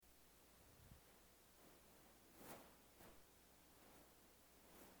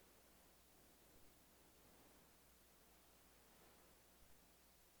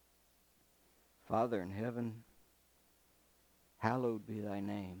Father in heaven, hallowed be thy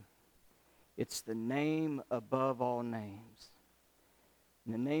name. It's the name above all names.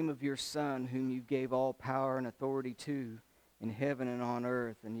 In the name of your Son, whom you gave all power and authority to in heaven and on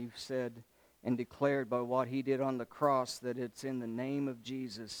earth, and you've said and declared by what he did on the cross that it's in the name of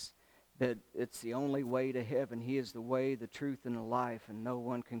Jesus that it's the only way to heaven. He is the way, the truth, and the life, and no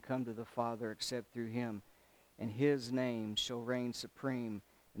one can come to the Father except through him. And his name shall reign supreme.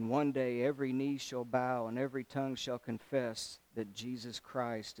 And one day every knee shall bow and every tongue shall confess that Jesus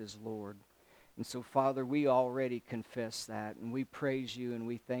Christ is Lord. And so, Father, we already confess that, and we praise you and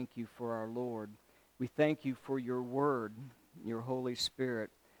we thank you for our Lord. We thank you for your word, your Holy Spirit,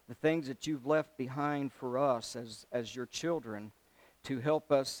 the things that you've left behind for us as your children to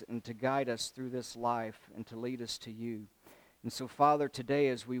help us and to guide us through this life and to lead us to you. And so, Father, today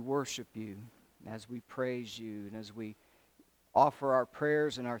as we worship you, as we praise you, and as we offer our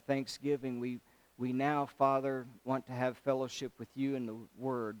prayers and our thanksgiving, we now, Father, want to have fellowship with you in the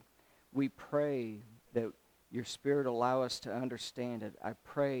Word. We pray that your Spirit allow us to understand it. I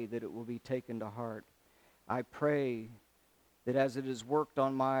pray that it will be taken to heart. I pray that as it has worked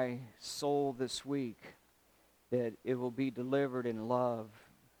on my soul this week, that it will be delivered in love,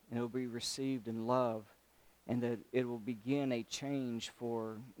 and it will be received in love, and that it will begin a change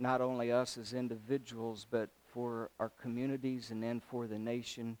for not only us as individuals, but for our communities, and then for the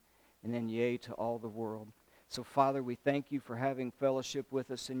nation, and then yea, to all the world. So, Father, we thank you for having fellowship with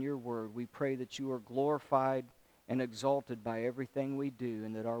us in your word. We pray that you are glorified and exalted by everything we do,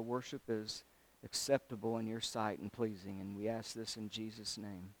 and that our worship is acceptable in your sight and pleasing. And we ask this in Jesus'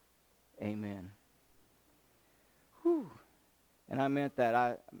 name. Amen. Whew. And I meant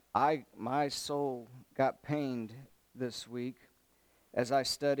that. My soul got pained this week as I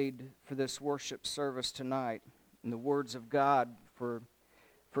studied for this worship service tonight in the words of God for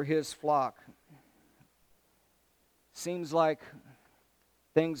his flock. Seems like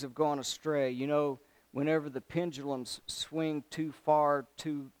things have gone astray. You know, whenever the pendulums swing too far,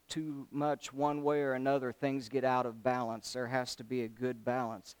 too much one way or another, things get out of balance. There has to be a good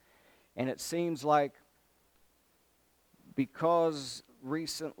balance. And it seems like because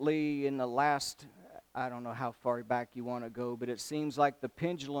recently in the last, I don't know how far back you want to go, but it seems like the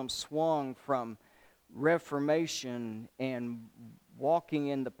pendulum swung from Reformation and walking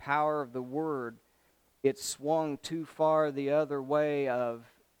in the power of the Word. It swung too far the other way of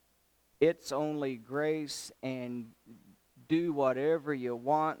it's only grace and do whatever you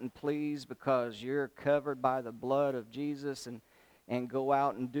want and please because you're covered by the blood of Jesus, and go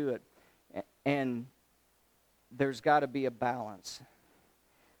out and do it. And there's got to be a balance.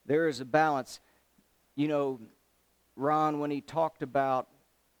 There is a balance. You know, Ron, when he talked about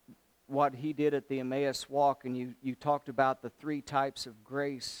what he did at the Emmaus Walk, and you talked about the three types of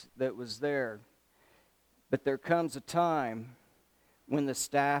grace that was there. But there comes a time when the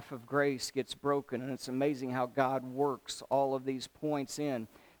staff of grace gets broken, and it's amazing how God works all of these points in.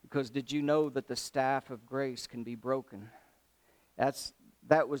 Because did you know that the staff of grace can be broken?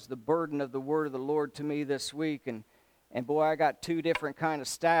 That was the burden of the word of the Lord to me this week. And boy, I got two different kind of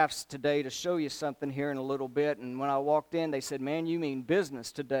staffs today to show you something here in a little bit. And when I walked in, they said, "Man, you mean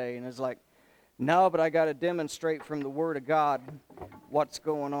business today?" And it's like, no, but I got to demonstrate from the Word of God what's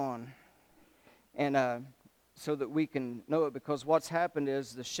going on. And so that we can know it, because what's happened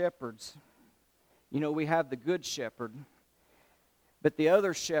is the shepherds, you know, we have the good shepherd, but the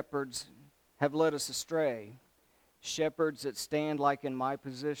other shepherds have led us astray. Shepherds that stand like in my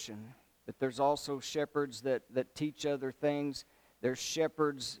position. But there's also shepherds that teach other things. There's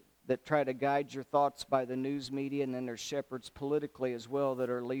shepherds that try to guide your thoughts by the news media, and then there's shepherds politically as well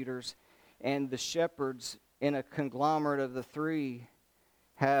that are leaders. And the shepherds in a conglomerate of the three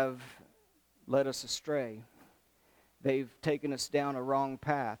have led us astray. They've taken us down a wrong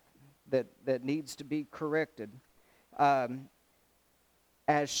path that needs to be corrected.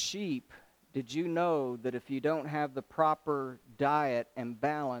 As sheep, did you know that if you don't have the proper diet and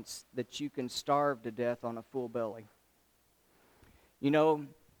balance, that you can starve to death on a full belly? You know,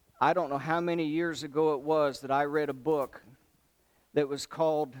 I don't know how many years ago it was that I read a book that was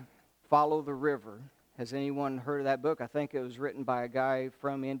called Follow the River. Has anyone heard of that book? I think it was written by a guy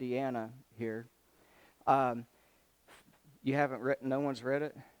from Indiana here. You haven't read? No one's read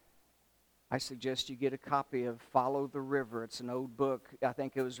it? I suggest you get a copy of Follow the River. It's an old book. I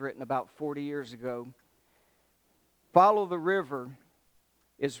think it was written about 40 years ago. Follow the River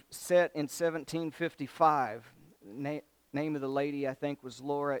is set in 1755. Name of the lady, I think, was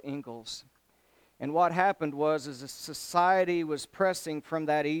Laura Ingalls. And what happened was, as a society was pressing from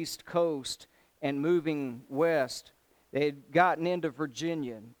that east coast and moving west, They had gotten into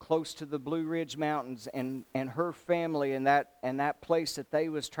Virginia, close to the Blue Ridge Mountains, and her family and that place that they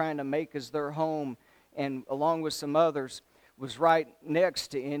was trying to make as their home, and along with some others, was right next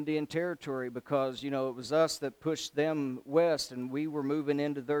to Indian territory, because, it was us that pushed them west, and we were moving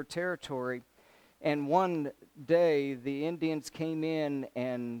into their territory. And one day, the Indians came in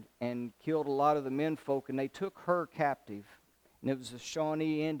and killed a lot of the menfolk, and they took her captive. And it was the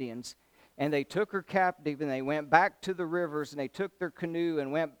Shawnee Indians. And they took her captive, and they went back to the rivers, and they took their canoe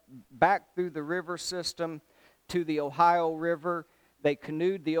and went back through the river system to the Ohio River. They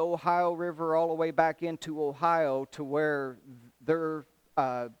canoed the Ohio River all the way back into Ohio to where their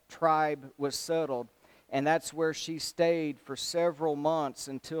tribe was settled. And that's where she stayed for several months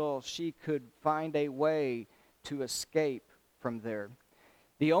until she could find a way to escape from there.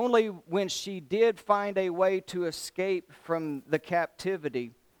 When she did find a way to escape from the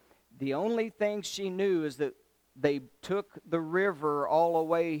captivity, the only thing she knew is that they took the river all the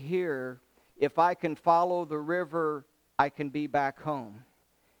way here. If I can follow the river, I can be back home.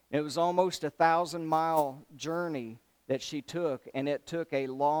 It was almost 1,000-mile journey that she took, and it took a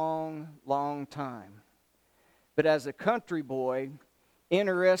long, long time. But as a country boy,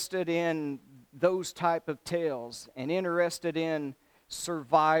 interested in those type of tales and interested in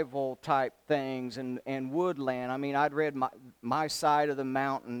survival type things and woodland. I mean, I'd read my Side of the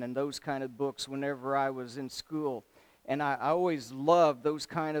Mountain and those kind of books whenever I was in school. And I always loved those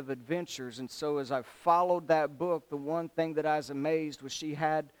kind of adventures. And so as I followed that book, the one thing that I was amazed was she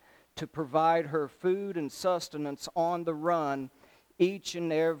had to provide her food and sustenance on the run each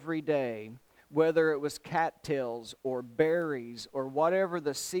and every day, whether it was cattails or berries or whatever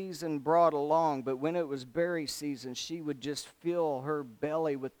the season brought along. But when it was berry season, she would just fill her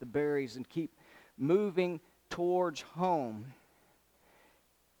belly with the berries and keep moving towards home.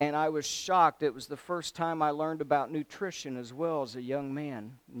 And I was shocked. It was the first time I learned about nutrition as well as a young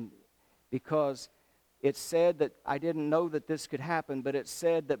man, because it said that, I didn't know that this could happen, but it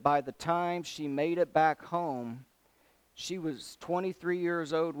said that by the time she made it back home, she was 23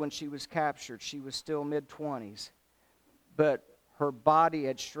 years old when she was captured. She was still mid-20s. But her body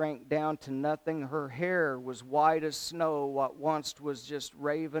had shrank down to nothing. Her hair was white as snow, what once was just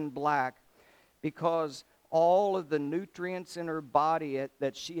raven black, because all of the nutrients in her body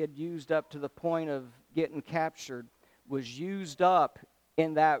that she had used up to the point of getting captured was used up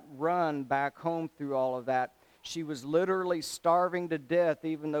in that run back home through all of that. She was literally starving to death,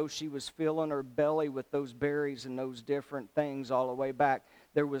 even though she was filling her belly with those berries and those different things all the way back.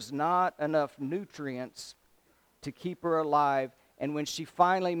 There was not enough nutrients to keep her alive. And when she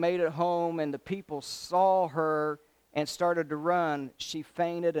finally made it home and the people saw her and started to run, she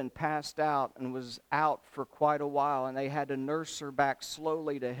fainted and passed out and was out for quite a while. And they had to nurse her back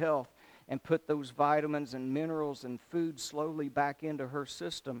slowly to health and put those vitamins and minerals and food slowly back into her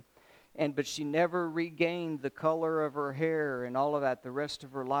system. But she never regained the color of her hair and all of that the rest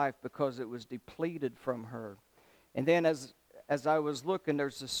of her life, because it was depleted from her. And then as I was looking,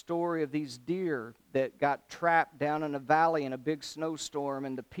 there's a story of these deer that got trapped down in a valley in a big snowstorm,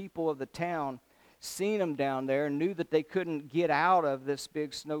 and the people of the town seen them down there and knew that they couldn't get out of this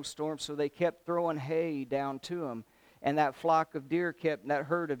big snowstorm, so they kept throwing hay down to them. And that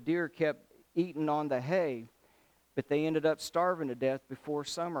herd of deer kept eating on the hay. But they ended up starving to death before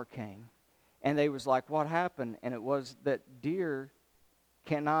summer came. And they was like, what happened? And it was that deer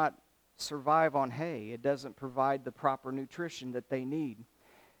cannot survive on hay. It doesn't provide the proper nutrition that they need.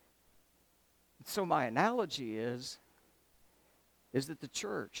 So my analogy is that the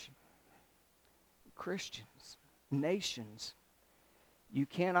church, Christians, nations, you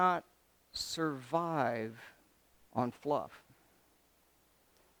cannot survive on fluff.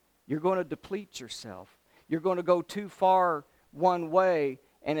 You're going to deplete yourself. You're going to go too far one way,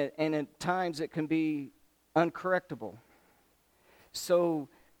 and at times it can be uncorrectable. So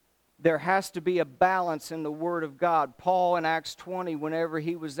there has to be a balance in the Word of God. Paul in Acts 20, whenever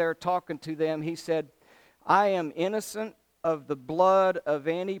he was there talking to them, he said, I am innocent of the blood of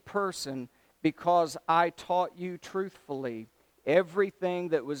any person, because I taught you truthfully. Everything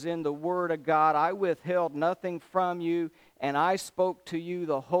that was in the Word of God, I withheld nothing from you, and I spoke to you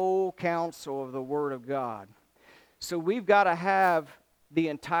the whole counsel of the Word of God. So we've got to have the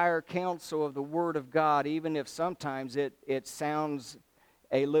entire counsel of the Word of God, even if sometimes it sounds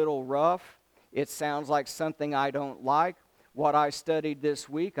a little rough. It sounds like something I don't like. What I studied this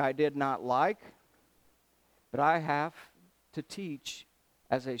week I did not like. But I have to teach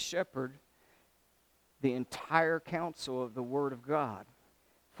as a shepherd the entire counsel of the Word of God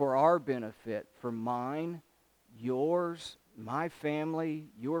for our benefit, for mine, yours, my family,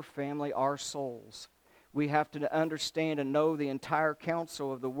 your family, our souls. We have to understand and know the entire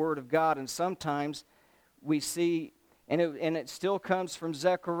counsel of the Word of God. And sometimes we see, and it still comes from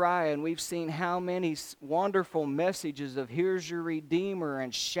Zechariah, and we've seen how many wonderful messages of here's your Redeemer,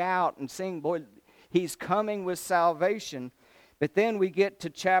 and shout and sing, boy, He's coming with salvation. But then we get to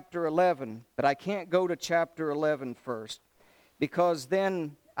chapter 11. But I can't go to chapter 11 first, because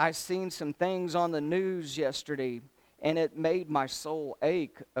then I seen some things on the news yesterday, and it made my soul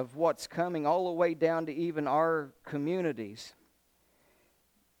ache of what's coming all the way down to even our communities.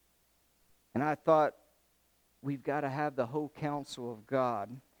 And I thought, we've got to have the whole counsel of God.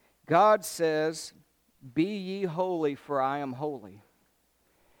 God says, be ye holy, for I am holy.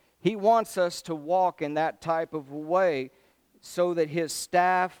 He wants us to walk in that type of way so that His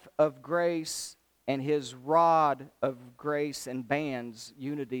staff of grace and His rod of grace and bands,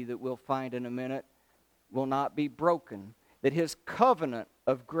 unity that we'll find in a minute, will not be broken. That His covenant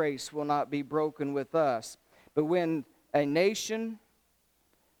of grace will not be broken with us. But when a nation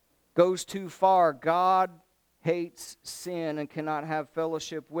goes too far, God hates sin and cannot have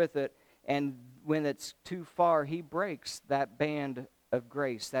fellowship with it. And when it's too far, He breaks that band of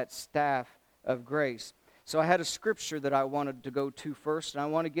grace, that staff of grace. So I had a scripture that I wanted to go to first, and I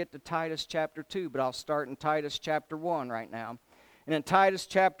want to get to Titus chapter 2, but I'll start in Titus chapter 1 right now. And in Titus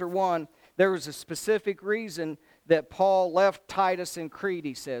chapter 1, there was a specific reason that Paul left Titus in Crete,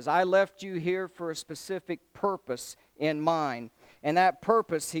 he says. I left you here for a specific purpose in mind. And that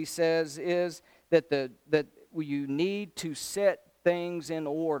purpose, he says, is that you need to set things in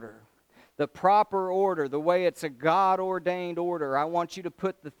order. The proper order, the way it's a God-ordained order. I want you to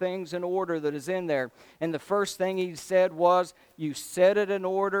put the things in order that is in there. And the first thing he said was, you set it in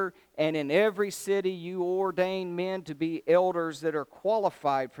order, and in every city you ordain men to be elders that are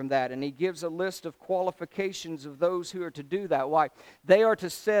qualified from that. And he gives a list of qualifications of those who are to do that. Why? They are to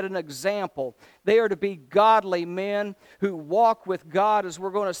set an example. They are to be godly men who walk with God, as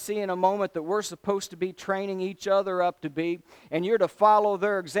we're going to see in a moment, that we're supposed to be training each other up to be. And you're to follow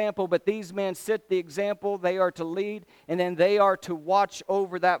their example, but these men set the example. They are to lead, and then they are to watch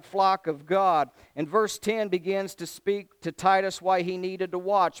over that flock of God. And verse 10 begins to speak to Titus why he needed to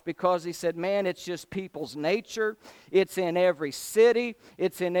watch, because he said, man, it's just people's nature. It's in every city.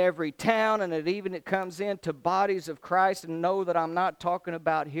 It's in every town, and it comes into bodies of Christ. And know that I'm not talking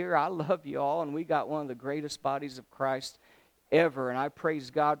about here. I love you all, and we got one of the greatest bodies of Christ ever, and I praise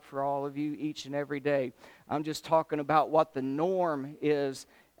God for all of you each and every day. I'm just talking about what the norm is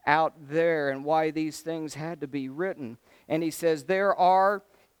out there and why these things had to be written. And he says, there are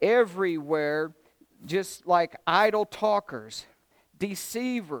everywhere just like idle talkers,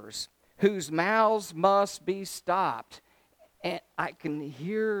 deceivers, whose mouths must be stopped. And I can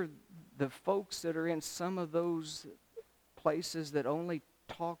hear the folks that are in some of those places that only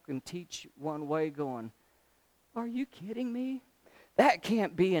talk and teach one way going, are you kidding me? That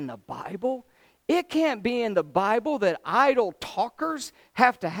can't be in the Bible. It can't be in the Bible that idle talkers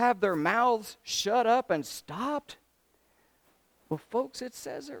have to have their mouths shut up and stopped. Well, folks, it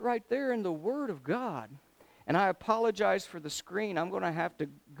says it right there in the Word of God. And I apologize for the screen. I'm going to have to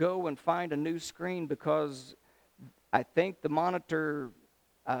go and find a new screen because I think the monitor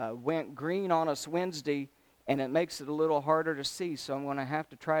went green on us Wednesday, and it makes it a little harder to see. So I'm going to have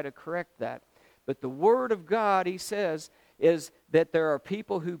to try to correct that. But the Word of God, he says, is that there are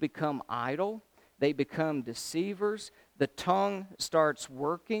people who become idle. They become deceivers. The tongue starts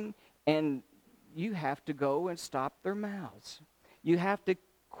working, and you have to go and stop their mouths. You have to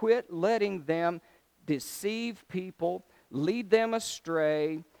quit letting them deceive people, lead them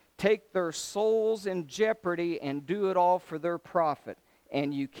astray, take their souls in jeopardy, and do it all for their profit.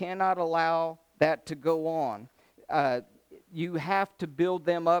 And you cannot allow that to go on. You have to build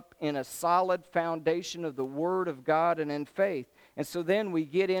them up in a solid foundation of the Word of God and in faith. And so then we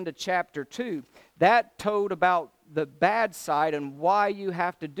get into chapter 2. That told about the bad side and why you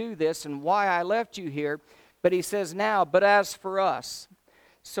have to do this and why I left you here. But he says now, but as for us.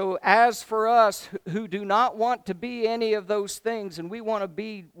 So as for us who do not want to be any of those things, and we want to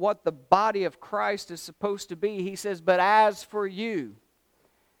be what the body of Christ is supposed to be, he says, but as for you,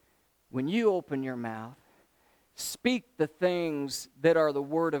 when you open your mouth, speak the things that are the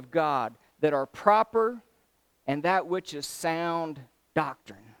Word of God, that are proper, and that which is sound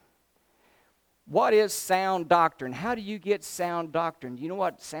doctrine. What is sound doctrine? How do you get sound doctrine? You know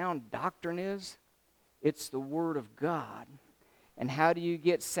what sound doctrine is? It's the Word of God. And how do you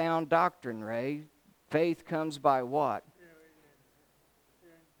get sound doctrine, Ray? Faith comes by what?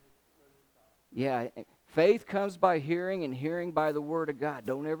 Yeah, faith comes by hearing, and hearing by the Word of God.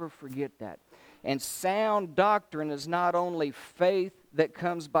 Don't ever forget that. And sound doctrine is not only faith that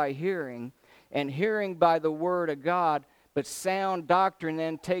comes by hearing, and hearing by the Word of God. But sound doctrine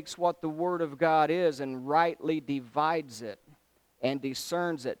then takes what the Word of God is and rightly divides it and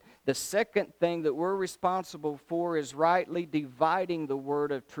discerns it. The second thing that we're responsible for is rightly dividing the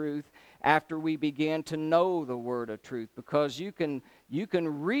word of truth after we begin to know the word of truth. Because you can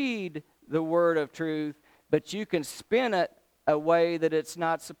read the word of truth, but you can spin it a way that it's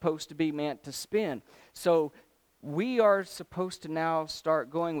not supposed to be meant to spin. So we are supposed to now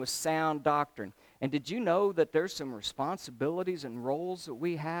start going with sound doctrine. And did you know that there's some responsibilities and roles that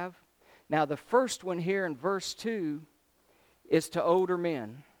we have? Now, the first one here in verse 2 is to older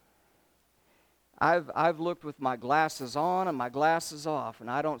men. I've looked with my glasses on and my glasses off, and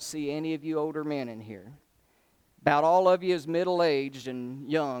I don't see any of you older men in here. About all of you is middle-aged and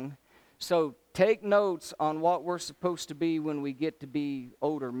young. So take notes on what we're supposed to be when we get to be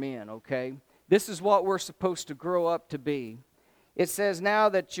older men, okay? This is what we're supposed to grow up to be. It says, now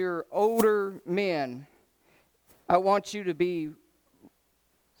that you're older men, I want you to be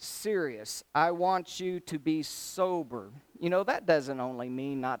serious. I want you to be sober. You know, that doesn't only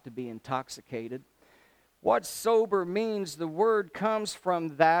mean not to be intoxicated. What sober means, the word comes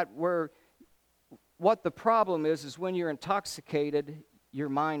from that, where what the problem is when you're intoxicated, your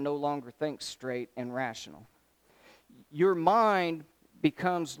mind no longer thinks straight and rational. Your mind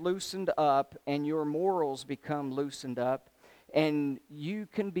becomes loosened up and your morals become loosened up, and you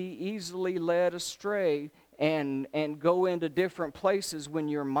can be easily led astray and go into different places when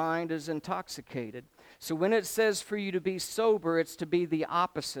your mind is intoxicated. So when it says for you to be sober, it's to be the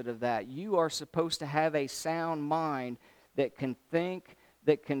opposite of that. You are supposed to have a sound mind that can think,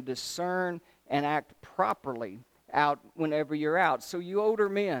 that can discern, and act properly out whenever you're out. So you older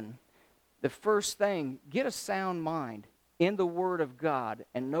men, the first thing, get a sound mind in the Word of God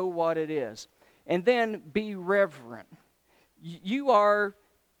and know what it is. And then be reverent.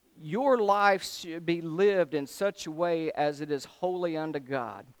 Your life should be lived in such a way as it is holy unto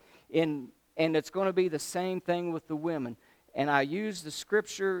God. And it's going to be the same thing with the women. And I use the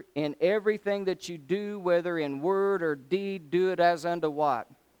scripture, in everything that you do, whether in word or deed, do it as unto what?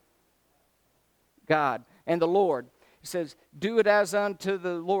 God and the Lord. It says, do it as unto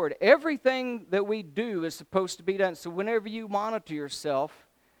the Lord. Everything that we do is supposed to be done. So whenever you monitor yourself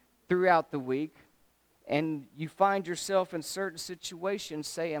throughout the week, and you find yourself in certain situations,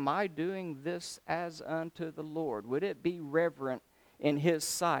 say, am I doing this as unto the Lord? Would it be reverent in His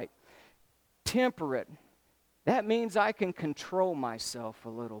sight? Temperate. That means I can control myself a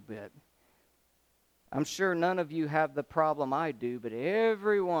little bit. I'm sure none of you have the problem I do, but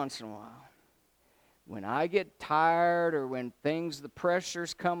every once in a while, when I get tired or when the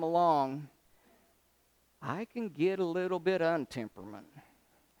pressures come along, I can get a little bit untemperament.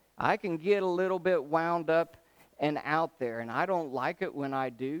 I can get a little bit wound up and out there, and I don't like it when I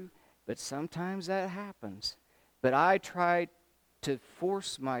do, but sometimes that happens. But I try to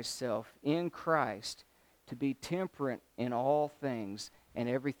force myself in Christ to be temperate in all things and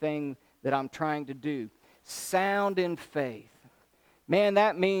everything that I'm trying to do. Sound in faith. Man,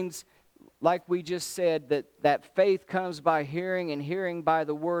 that means, like we just said, that faith comes by hearing, and hearing by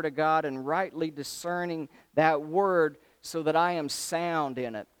the Word of God, and rightly discerning that Word so that I am sound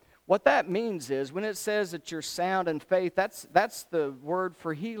in it. What that means is, when it says that you're sound in faith, that's the word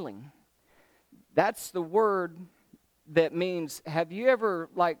for healing. That's the word that means, have you ever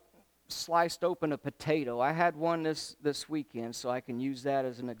sliced open a potato? I had one this weekend, so I can use that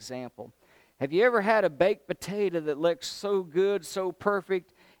as an example. Have you ever had a baked potato that looks so good, so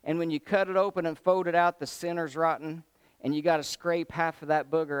perfect, and when you cut it open and fold it out, the center's rotten, and you got to scrape half of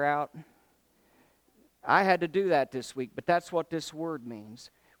that booger out? I had to do that this week, but that's what this word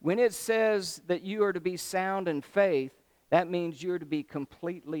means. When it says that you are to be sound in faith, that means you're to be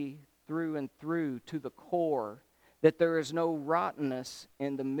completely through and through to the core, that there is no rottenness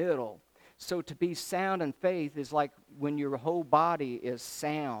in the middle. So to be sound in faith is like when your whole body is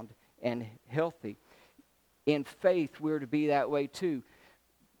sound and healthy. In faith, we're to be that way too.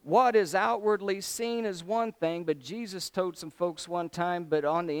 What is outwardly seen is one thing, but Jesus told some folks one time, but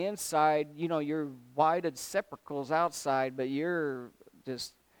on the inside, you're whited sepulchres outside, but you're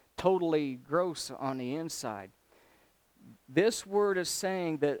just totally gross on the inside. This word is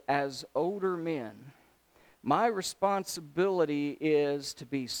saying that as older men, my responsibility is to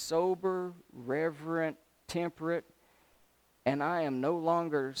be sober, reverent, temperate, and I am no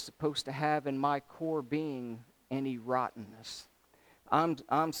longer supposed to have in my core being any rottenness.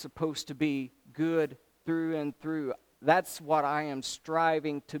 I'm supposed to be good through and through. That's what I am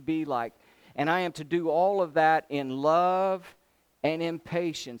striving to be like. And I am to do all of that in love and in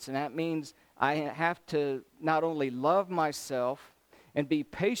patience. And that means I have to not only love myself and be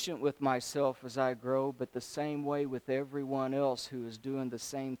patient with myself as I grow, but the same way with everyone else who is doing the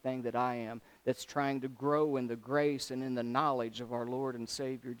same thing that I am, that's trying to grow in the grace and in the knowledge of our Lord and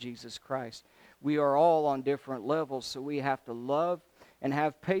Savior Jesus Christ. We are all on different levels, so we have to love and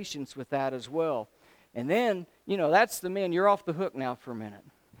have patience with that as well. And then, that's the men. You're off the hook now for a minute.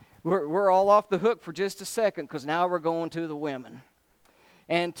 We're all off the hook for just a second, because now we're going to the women.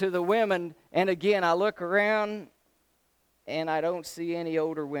 And to the women, and again, I look around, and I don't see any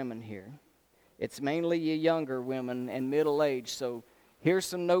older women here. It's mainly you younger women and middle-aged. So here's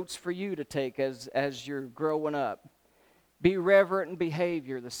some notes for you to take as you're growing up. Be reverent in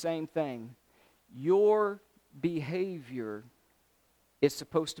behavior, the same thing. Your behavior is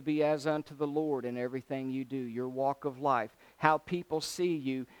supposed to be as unto the Lord in everything you do, your walk of life, how people see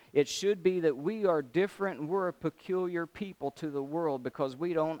you. It should be that we are different and we're a peculiar people to the world because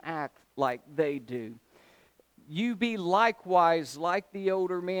we don't act like they do. You be likewise like the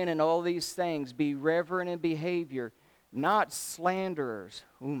older men in all these things. Be reverent in behavior, not slanderers.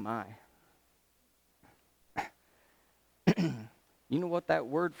 Oh my. You know what that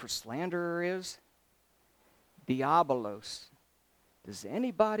word for slanderer is? Diabolos. Does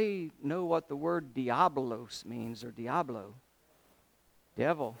anybody know what the word diabolos means, or diablo?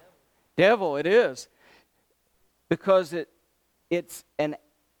 Devil. Devil, it is. Because it's an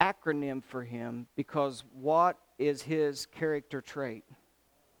acronym for him, because what is his character trait?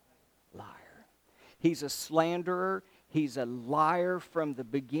 Liar. He's a slanderer. He's a liar from the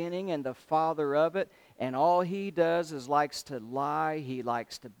beginning and the father of it. And all he does is likes to lie. He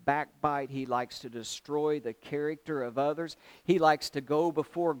likes to backbite. He likes to destroy the character of others. He likes to go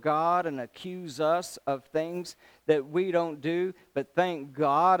before God and accuse us of things that we don't do. But thank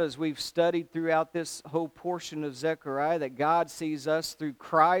God, as we've studied throughout this whole portion of Zechariah, that God sees us through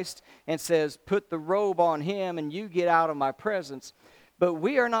Christ and says, put the robe on him and you get out of my presence. But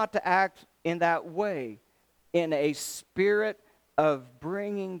we are not to act in that way, in a spirit of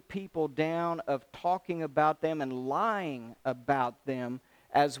bringing people down, of talking about them and lying about them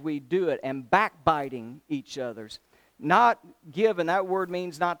as we do it, and backbiting each other's. Not given, that word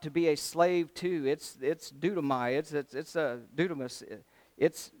means not to be a slave to. It's dudomai, it's a dudamus,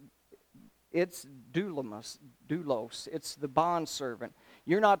 it's doulos, it's the bond servant.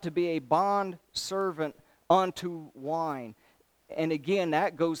 You're not to be a bond servant unto wine. And again,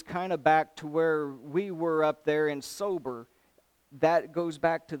 that goes kind of back to where we were up there in sober. That goes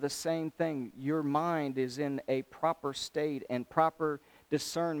back to the same thing. Your mind is in a proper state and proper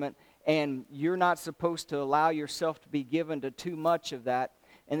discernment, and you're not supposed to allow yourself to be given to too much of that.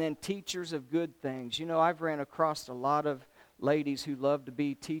 And then teachers of good things. I've ran across a lot of ladies who love to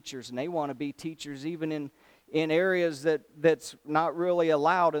be teachers, and they want to be teachers even in areas that's not really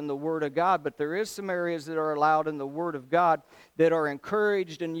allowed in the Word of God, but there is some areas that are allowed in the Word of God that are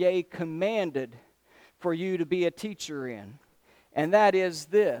encouraged and yea, commanded for you to be a teacher in. And that is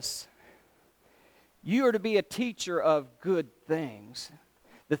this. You are to be a teacher of good things.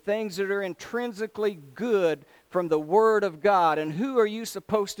 The things that are intrinsically good from the Word of God. And who are you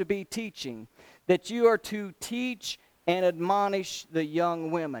supposed to be teaching? That you are to teach and admonish the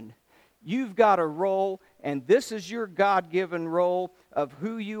young women. You've got a role, and this is your God-given role of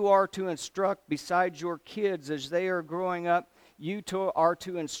who you are to instruct besides your kids as they are growing up. You are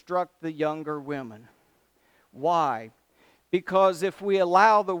to instruct the younger women. Why? Because if we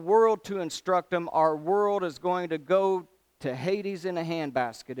allow the world to instruct them, our world is going to go to Hades in a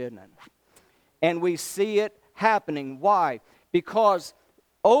handbasket, isn't it? And we see it happening. Why? Because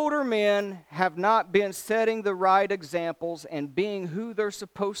older men have not been setting the right examples and being who they're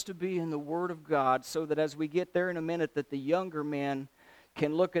supposed to be in the Word of God, so that as we get there in a minute, that the younger men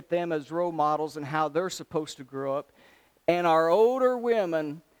can look at them as role models and how they're supposed to grow up. And our older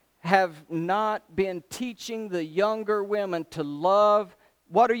women have not been teaching the younger women to love.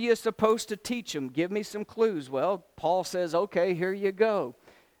 What are you supposed to teach them? Give me some clues. Well, Paul says, okay, here you go.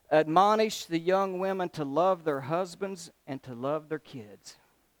 Admonish the young women to love their husbands and to love their kids.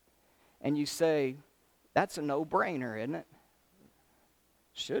 And you say, that's a no-brainer, isn't it?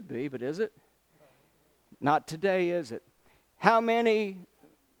 Should be, but is it? Not today, is it? How many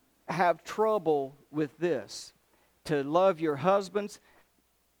have trouble with this? To love your husbands.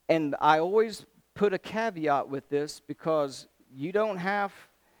 And I always put a caveat with this, because you don't have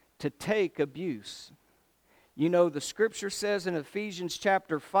to take abuse. The Scripture says in Ephesians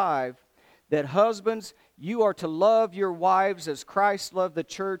chapter 5 that husbands, you are to love your wives as Christ loved the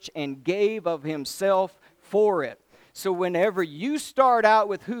church and gave of himself for it. So whenever you start out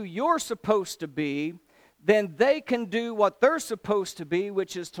with who you're supposed to be, then they can do what they're supposed to be,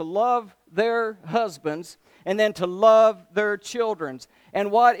 which is to love their husbands and then to love their children. And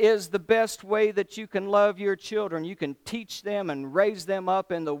what is the best way that you can love your children? You can teach them and raise them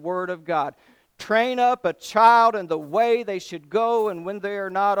up in the Word of God. Train up a child in the way they should go, and when they are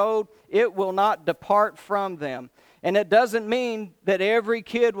not old, it will not depart from them. And it doesn't mean that every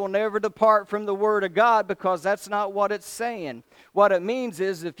kid will never depart from the Word of God, because that's not what it's saying. What it means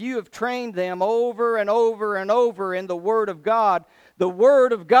is if you have trained them over and over and over in the Word of God, the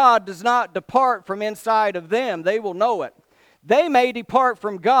Word of God does not depart from inside of them. They will know it. They may depart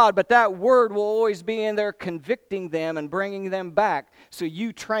from God, but that Word will always be in there convicting them and bringing them back. So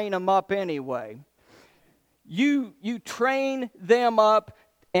you train them up anyway. You train them up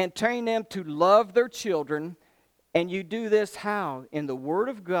and train them to love their children. And you do this how? In the Word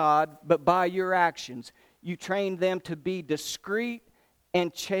of God, but by your actions. You train them to be discreet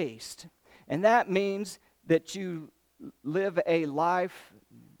and chaste. And that means that you live a life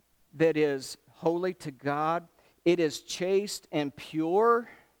that is holy to God. It is chaste and pure.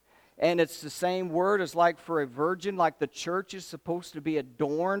 And it's the same word as like for a virgin, like the church is supposed to be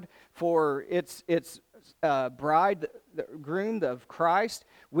adorned for its bride, the groom of Christ.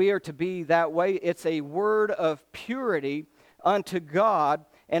 We are to be that way. It's a word of purity unto God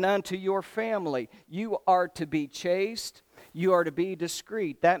and unto your family. You are to be chaste. You are to be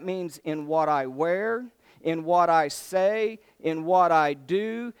discreet. That means in what I wear, in what I say, in what I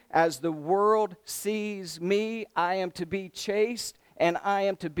do. As the world sees me, I am to be chaste and I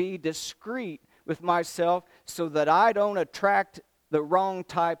am to be discreet with myself so that I don't attract the wrong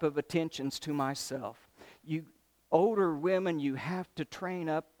type of attentions to myself. You older women, you have to train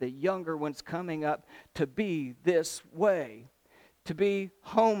up the younger ones coming up to be this way, to be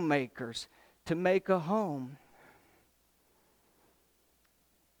homemakers, to make a home.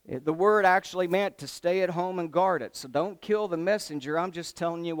 The word actually meant to stay at home and guard it. So don't kill the messenger. I'm just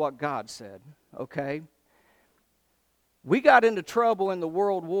telling you what God said, okay? We got into trouble in the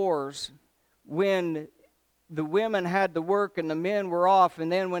world wars when the women had to work and the men were off,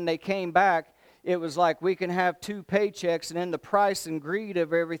 and then when they came back, it was like we can have 2 paychecks, and then the price and greed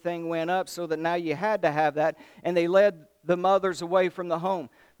of everything went up so that now you had to have that, and they led the mothers away from the home.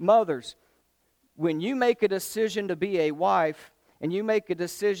 Mothers, when you make a decision to be a wife and you make a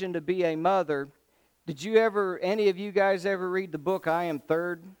decision to be a mother, did you ever, any of you guys ever read the book I Am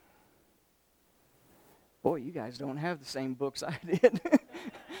Third? Boy, you guys don't have the same books I did.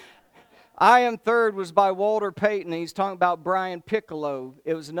 I Am Third was by Walter Payton. He's talking about Brian Piccolo.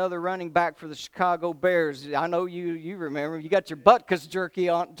 It was another running back for the Chicago Bears. I know you remember. You got your Butkus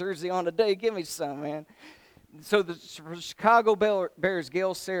jersey on today. Give me some, man. So the Chicago Bears,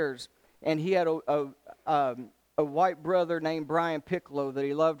 Gale Sayers, and he had a white brother named Brian Piccolo that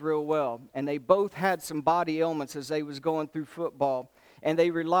he loved real well. And they both had some body ailments as they was going through football. And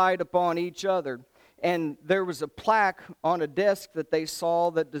they relied upon each other. And there was a plaque on a desk that they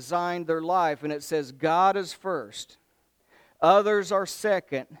saw that designed their life. And it says, God is first, others are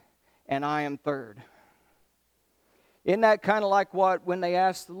second, and I am third. Isn't that kind of like what, when they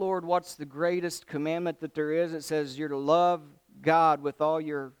asked the Lord, what's the greatest commandment that there is? It says you're to love God with all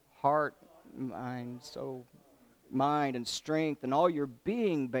your heart, mind, soul, mind, and strength, and all your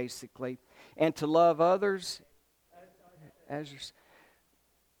being, basically. And to love others as yourself.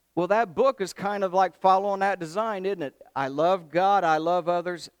 Well, that book is kind of like following that design, isn't it? I love God, I love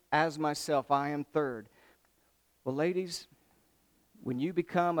others as myself. I am third. Well, ladies, when you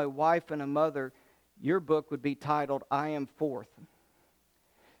become a wife and a mother, your book would be titled, I am fourth.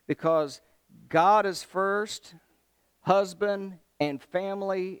 Because God is first, husband and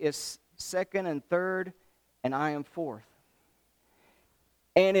family is second and third, and I am fourth.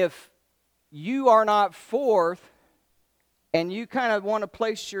 And if you are not fourth, and you kind of want to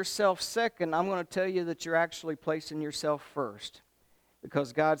place yourself second, I'm going to tell you that you're actually placing yourself first.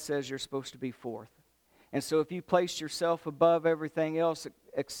 Because God says you're supposed to be fourth. And so if you place yourself above everything else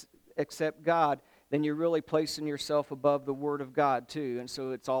except God, then you're really placing yourself above the Word of God too. And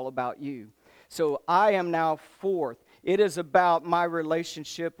so it's all about you. So I am now fourth. It is about my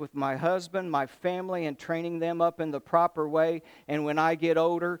relationship with my husband, my family, and training them up in the proper way. And when I get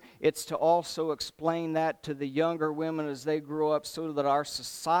older, it's to also explain that to the younger women as they grow up so that our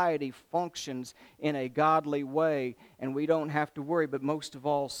society functions in a godly way and we don't have to worry. But most of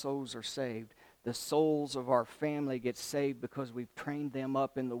all, souls are saved. The souls of our family get saved because we've trained them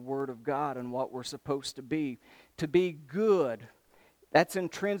up in the Word of God and what we're supposed to be. To be good. That's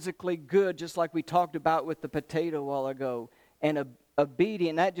intrinsically good, just like we talked about with the potato a while ago. And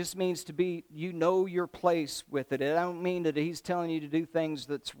obedient, that just means to be, you know your place with it. I don't mean that he's telling you to do things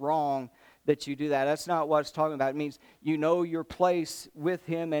that's wrong. that you do that. That's not what it's talking about. It means you know your place with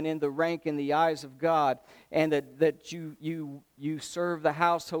him and in the rank in the eyes of God, and that you serve the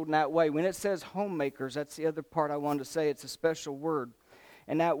household in that way. When it says homemakers, that's the other part I wanted to say. It's a special word.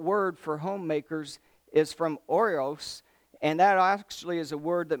 And that word for homemakers is from oros, and that actually is a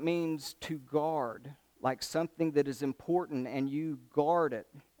word that means to guard, like something that is important, and you guard it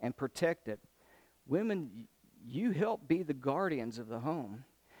and protect it. Women, you help be the guardians of the home.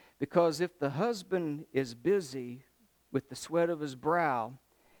 Because if the husband is busy with the sweat of his brow,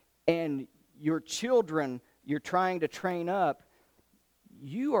 and your children you're trying to train up,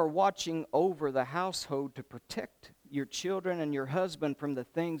 you are watching over the household to protect your children and your husband from the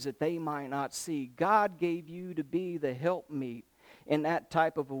things that they might not see. God gave you to be the helpmeet in that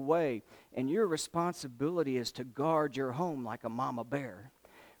type of a way. And your responsibility is to guard your home like a mama bear,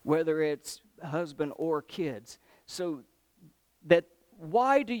 whether it's husband or kids. So that,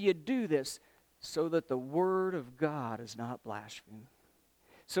 why do you do this? So that the word of God is not blasphemed.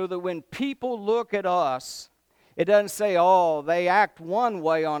 So that when people look at us, it doesn't say, oh, they act one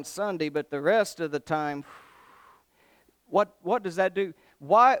way on Sunday, but the rest of the time, what does that do?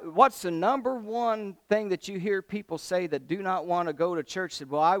 What's the number one thing that you hear people say that do not want to go to church? Said,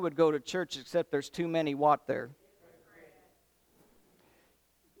 well, I would go to church except there's too many what there?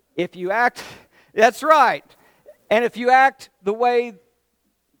 If you act, that's right. And if you act the way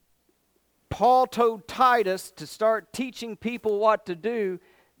Paul told Titus to start teaching people what to do,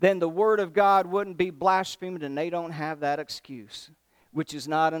 then the Word of God wouldn't be blasphemed, and they don't have that excuse, which is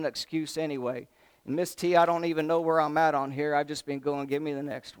not an excuse anyway. And Miss T, I don't even know where I'm at on here. I've just been going, give me the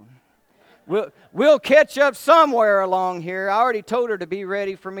next one. We'll catch up somewhere along here. I already told her to be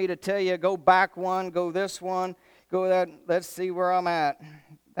ready for me to tell you, go back one, go this one, go that. Let's see where I'm at.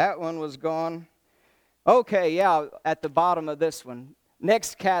 That one was gone. Okay, yeah, at the bottom of this one.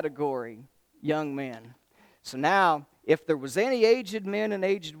 Next category, young men. So now, if there was any aged men and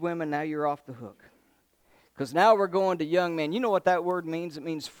aged women, now you're off the hook. Because now we're going to young men. You know what that word means? It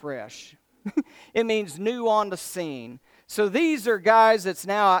means fresh. It means new on the scene. So these are guys that's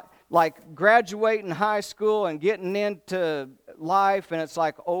now like graduating high school and getting into life, and it's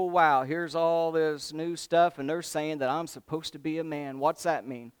like, oh wow, here's all this new stuff, and they're saying that I'm supposed to be a man. What's that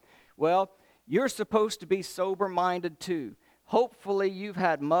mean? Well, you're supposed to be sober-minded too. Hopefully you've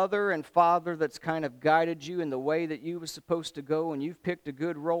had mother and father that's kind of guided you in the way that you were supposed to go, and you've picked a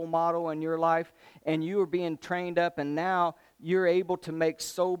good role model in your life, and you are being trained up, and now you're able to make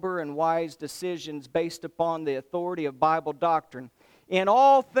sober and wise decisions based upon the authority of Bible doctrine. In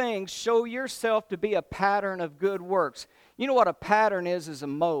all things, show yourself to be a pattern of good works. You know what a pattern is a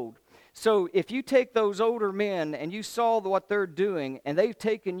mode. So if you take those older men and you saw what they're doing, and they've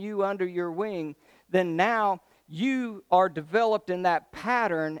taken you under your wing, then now you are developed in that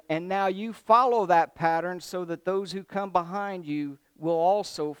pattern, and now you follow that pattern so that those who come behind you will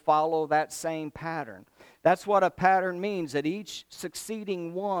also follow that same pattern. That's what a pattern means, that each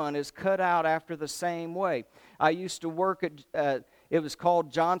succeeding one is cut out after the same way. I used to work at, it was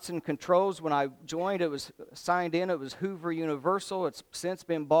called Johnson Controls. When I joined, it was signed in, it was Hoover Universal. It's since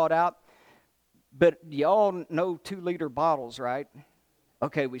been bought out. But y'all know 2-liter bottles, right?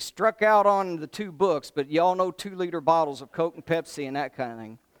 Okay, we struck out on the 2 books, but y'all know 2-liter bottles of Coke and Pepsi and that kind of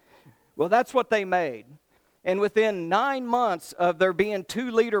thing. Well, that's what they made. And within 9 months of there being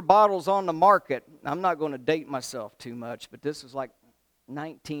 2-liter bottles on the market, I'm not going to date myself too much, but this was like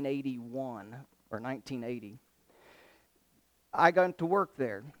 1981 or 1980. I got to work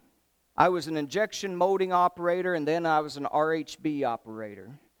there. I was an injection molding operator, and then I was an RHB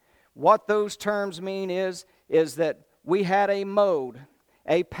operator. What those terms mean is that we had a mode,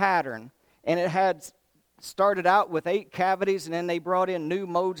 a pattern, and it had started out with 8 cavities, and then they brought in new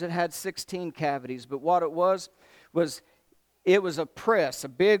modes that had 16 cavities. But what it was it was a press, a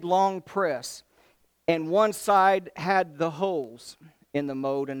big long press, and one side had the holes in the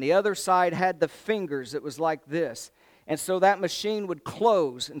mode, and the other side had the fingers. It was like this. And so that machine would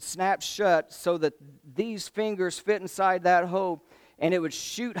close and snap shut so that these fingers fit inside that hole, and it would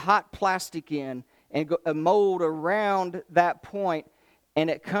shoot hot plastic in and go, a mold around that point, and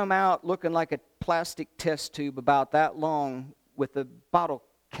it come out looking like a plastic test tube about that long with the bottle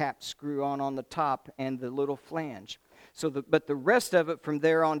cap screw on the top and the little flange. But the rest of it from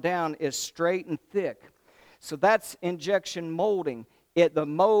there on down is straight and thick. So that's injection molding. The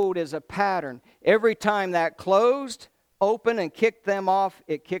mold is a pattern. Every time that closed, open, and kicked them off,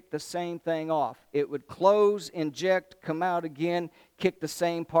 it kicked the same thing off. It would close, inject, come out again, kick the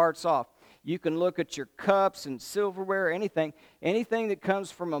same parts off. You can look at your cups and silverware, anything that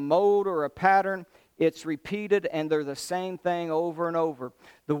comes from a mold or a pattern it's repeated, and they're the same thing over and over.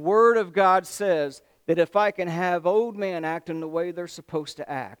 The Word of God says that if I can have old men acting the way they're supposed to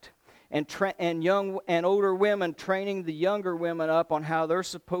act, and young and older women training the younger women up on how they're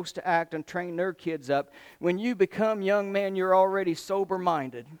supposed to act and train their kids up, when you become young men, you're already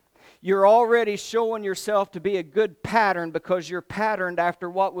sober-minded. You're already showing yourself to be a good pattern because you're patterned after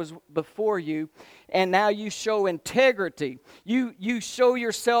what was before you. And now you show integrity. You show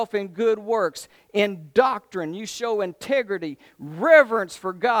yourself in good works. In doctrine, you show integrity, reverence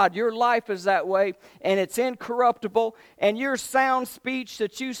for God. Your life is that way, and it's incorruptible. And your sound speech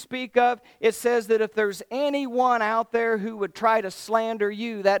that you speak of, it says that if there's anyone out there who would try to slander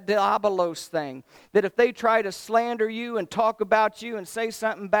you, that diabolos thing, that if they try to slander you and talk about you and say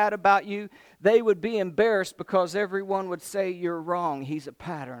something bad about you, they would be embarrassed because everyone would say you're wrong. He's a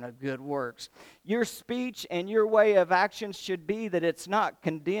pattern of good works. Your speech and your way of action should be that it's not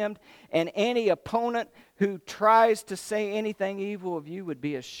condemned, and any opponent who tries to say anything evil of you would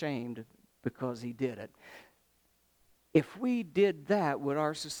be ashamed because he did it. If we did that, would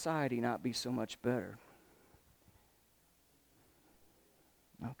our society not be so much better?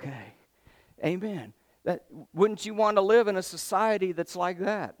 Okay. Amen. Wouldn't you want to live in a society that's like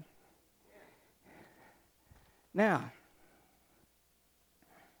that? Now,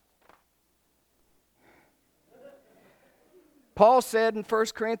 Paul said in 1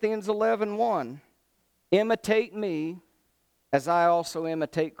 Corinthians 11:1, imitate me as I also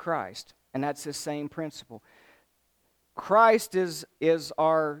imitate Christ. And that's the same principle. Christ is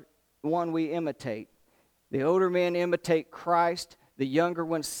our one we imitate. The older men imitate Christ. The younger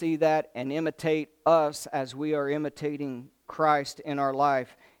ones see that and imitate us as we are imitating Christ in our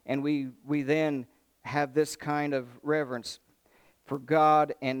life. And we then have this kind of reverence for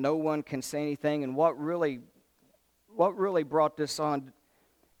God, and no one can say anything. And what really brought this on,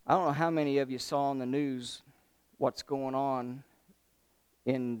 I don't know how many of you saw on the news what's going on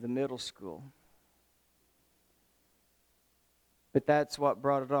in the middle school. But that's what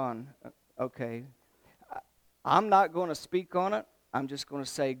brought it on. Okay. I'm not going to speak on it. I'm just going to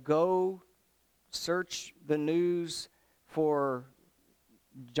say, go search the news for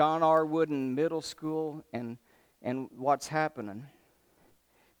John R. Wooden Middle School and what's happening.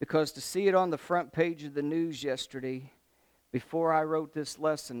 Because to see it on the front page of the news yesterday, before I wrote this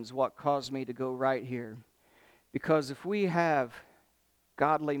lesson, is what caused me to go right here. Because if we have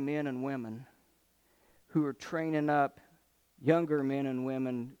godly men and women who are training up younger men and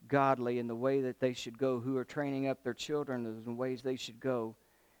women godly in the way that they should go, who are training up their children in the ways they should go,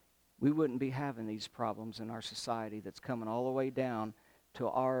 we wouldn't be having these problems in our society that's coming all the way down to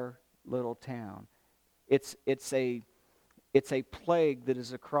our little town. It's a plague that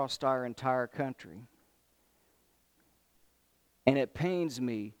is across our entire country. And it pains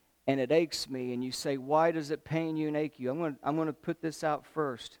me and it aches me. And you say, why does it pain you and ache you? I'm going to put this out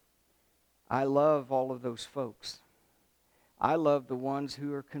first. I love all of those folks. I love the ones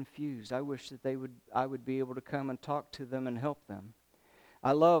who are confused. I wish that I would be able to come and talk to them and help them.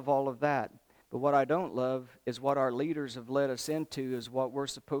 I love all of that. But what I don't love is what our leaders have led us into is what we're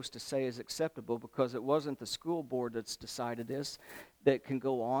supposed to say is acceptable, because it wasn't the school board that's decided this that can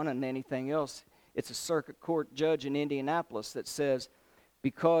go on and anything else. It's a circuit court judge in Indianapolis that says,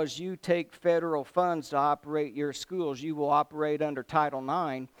 because you take federal funds to operate your schools, you will operate under Title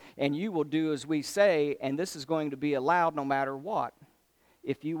IX, and you will do as we say, and this is going to be allowed no matter what,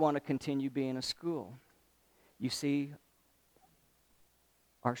 if you want to continue being a school. You see,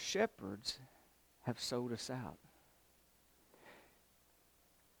 our shepherds have sold us out.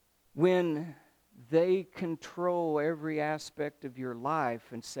 When they control every aspect of your life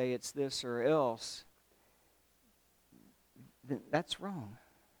and say it's this or else, that's wrong.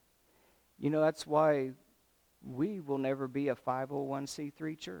 You know, that's why we will never be a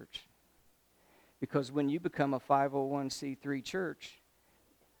 501c3 church. Because when you become a 501c3 church,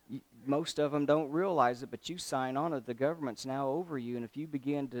 most of them don't realize it, but you sign on it. The government's now over you, and if you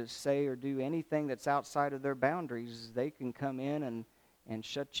begin to say or do anything that's outside of their boundaries, they can come in and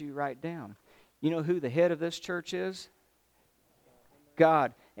shut you right down. You know who the head of this church is?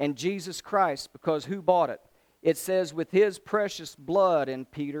 God and Jesus Christ, because who bought it? It says with his precious blood in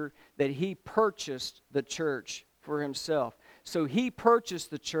Peter that he purchased the church for himself. So he purchased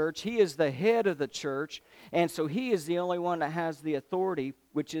the church. He is the head of the church. And so he is the only one that has the authority,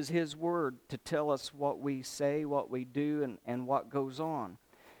 which is his word, to tell us what we say, what we do, and what goes on.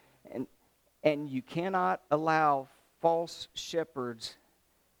 And you cannot allow false shepherds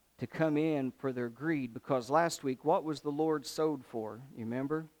to come in for their greed. Because last week, what was the Lord sold for? You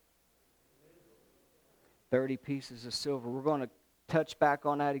remember? 30 pieces of silver. We're going to touch back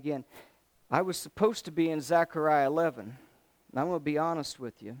on that again. I was supposed to be in Zechariah 11. And I'm going to be honest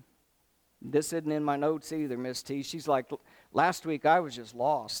with you. This isn't in my notes either, Miss T. She's like, last week I was just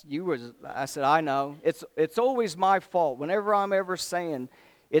lost. I said, I know. It's always my fault. Whenever I'm ever saying,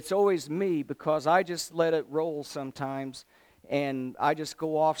 it's always me, because I just let it roll sometimes, and I just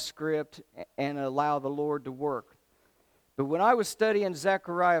go off script and allow the Lord to work. But when I was studying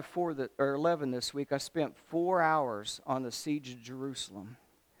Zechariah 11 this week, I spent 4 hours on the siege of Jerusalem.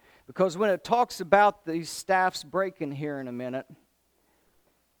 Because when it talks about these staffs breaking here in a minute,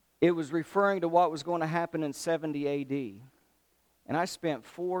 it was referring to what was going to happen in 70 A.D. And I spent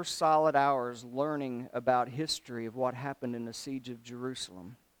 4 solid hours learning about history of what happened in the siege of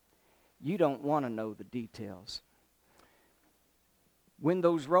Jerusalem. You don't want to know the details. When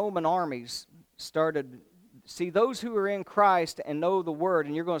those Roman armies started, see, those who are in Christ and know the Word,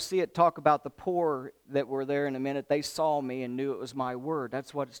 and you're going to see it talk about the poor that were there in a minute, they saw me and knew it was my Word.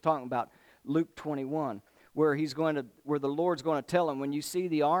 That's what it's talking about, Luke 21. Where the Lord's going to tell him, when you see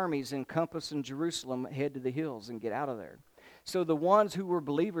the armies encompassing Jerusalem, head to the hills and get out of there. So the ones who were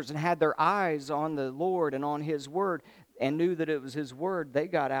believers and had their eyes on the Lord and on His Word and knew that it was His Word, they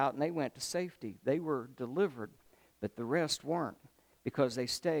got out and they went to safety. They were delivered, but the rest weren't, because they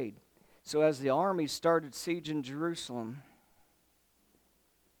stayed. So as the armies started sieging Jerusalem,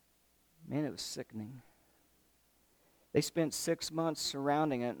 man, it was sickening. They spent 6 months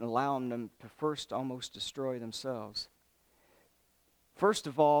surrounding it and allowing them to first almost destroy themselves. First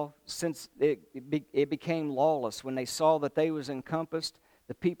of all, since it became lawless, when they saw that they was encompassed,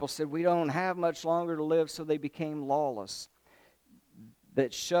 the people said, we don't have much longer to live, so they became lawless.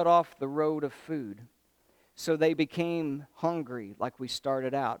 That shut off the road of food. So they became hungry, like we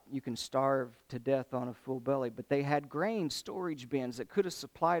started out. You can starve to death on a full belly. But they had grain storage bins that could have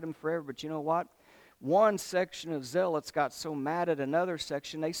supplied them forever. But you know what? One section of zealots got so mad at another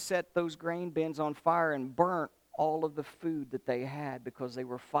section, they set those grain bins on fire and burnt all of the food that they had because they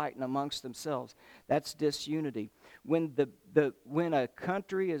were fighting amongst themselves. That's disunity. When a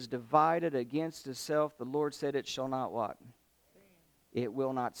country is divided against itself, the Lord said it shall not what? It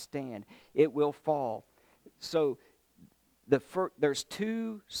will not stand. It will fall. So there's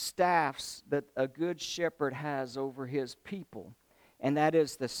 2 staffs that a good shepherd has over his people. And that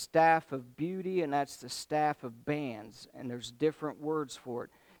is the staff of beauty, and that's the staff of bands. And there's different words for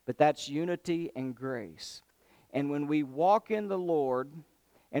it. But that's unity and grace. And when we walk in the Lord,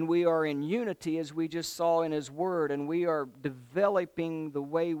 and we are in unity, as we just saw in His Word, and we are developing the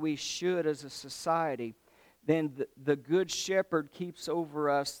way we should as a society, then the good shepherd keeps over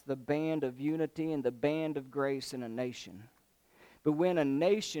us the band of unity and the band of grace in a nation. But when a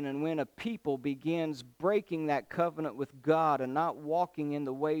nation and when a people begins breaking that covenant with God and not walking in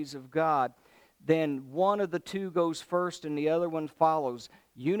the ways of God, then one of the 2 goes first and the other one follows.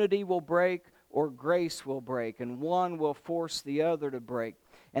 Unity will break or grace will break, and one will force the other to break.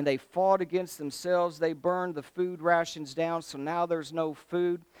 And they fought against themselves. They burned the food rations down, so now there's no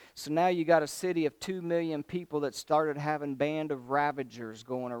food. So now you got a city of 2 million people that started having band of ravagers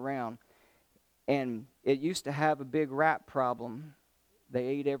going around. And it used to have a big rat problem. They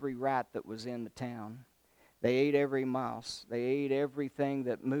ate every rat that was in the town. They ate every mouse. They ate everything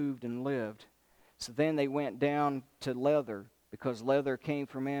that moved and lived. So then they went down to leather, because leather came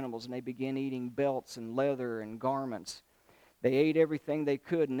from animals, and they began eating belts and leather and garments. They ate everything they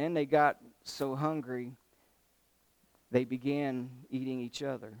could, and then they got so hungry, they began eating each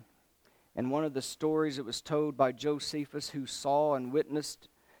other. And one of the stories that was told by Josephus, who saw and witnessed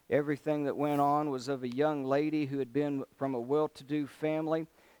everything that went on, was of a young lady who had been from a well-to-do family,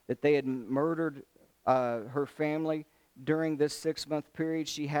 that they had murdered her family during this 6-month period.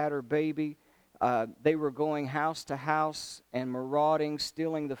 She had her baby. They were going house to house and marauding,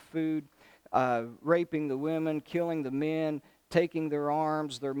 stealing the food, raping the women, killing the men, taking their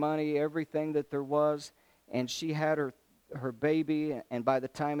arms, their money, everything that there was. And she had her baby, and by the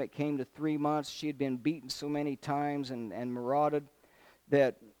time it came to 3 months, she had been beaten so many times and marauded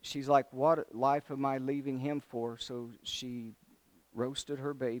that she's like, what life am I leaving him for? So she roasted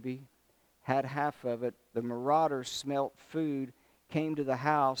her baby, had half of it. The marauders smelt food, came to the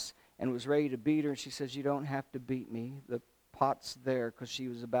house, and was ready to beat her. And she says, you don't have to beat me. The pot's there, because she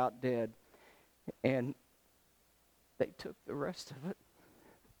was about dead. And they took the rest of it.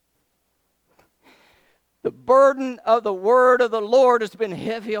 The burden of the word of the Lord has been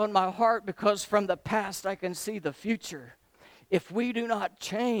heavy on my heart, because from the past I can see the future. If we do not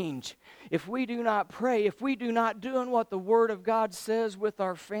change, if we do not pray, if we do not do what the Word of God says with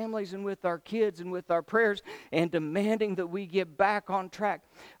our families and with our kids and with our prayers and demanding that we get back on track,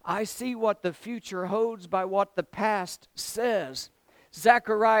 I see what the future holds by what the past says.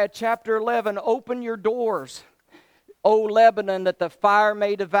 Zechariah chapter 11, open your doors, O Lebanon, that the fire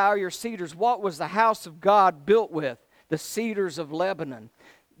may devour your cedars. What was the house of God built with? The cedars of Lebanon.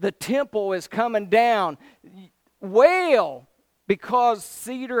 The temple is coming down. Wail, because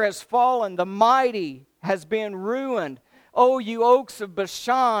cedar has fallen. The mighty has been ruined. Oh, you oaks of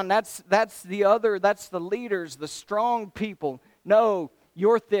Bashan, that's the leaders, the strong people. No,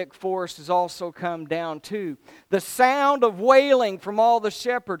 your thick forest has also come down too. The sound of wailing from all the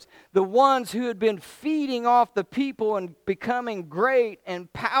shepherds, the ones who had been feeding off the people and becoming great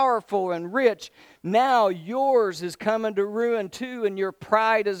and powerful and rich. Now yours is coming to ruin too, and your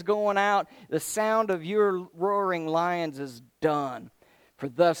pride is going out. The sound of your roaring lions is done. For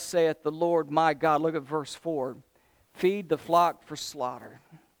thus saith the Lord my God. Look at verse 4. Feed the flock for slaughter.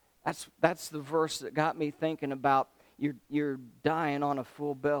 That's the verse that got me thinking about you're dying on a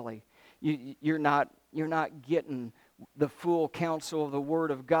full belly. You're not getting the full counsel of the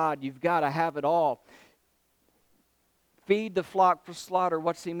Word of God. You've got to have it all. Feed the flock for slaughter.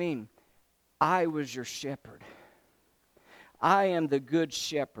 What's he mean? I was your shepherd. I am the good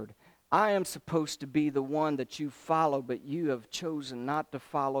shepherd. I am supposed to be the one that you follow, but you have chosen not to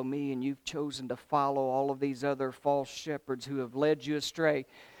follow me, and you've chosen to follow all of these other false shepherds who have led you astray.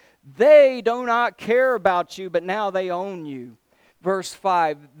 They do not care about you, but now they own you. Verse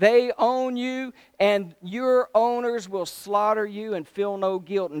 5, they own you, and your owners will slaughter you and feel no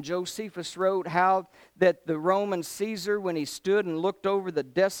guilt. And Josephus wrote how that the Roman Caesar, when he stood and looked over the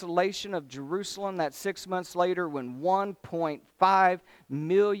desolation of Jerusalem, that 6 months later when 1.5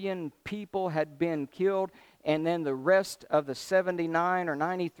 million people had been killed, and then the rest of the 79 or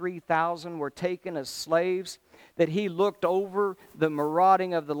 93,000 were taken as slaves, that he looked over the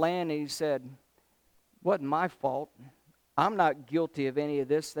marauding of the land and he said, wasn't my fault. I'm not guilty of any of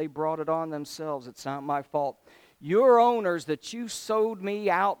this. They brought it on themselves. It's not my fault. Your owners that you sold me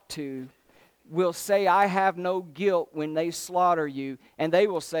out to will say, I have no guilt when they slaughter you. And they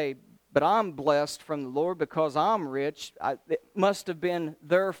will say, but I'm blessed from the Lord because I'm rich. It must have been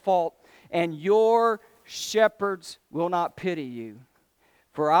their fault. And your shepherds will not pity you.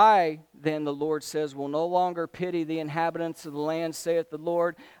 For I, then, the Lord says, will no longer pity the inhabitants of the land, saith the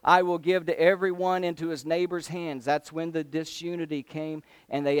Lord. I will give to every one into his neighbor's hands. That's when the disunity came,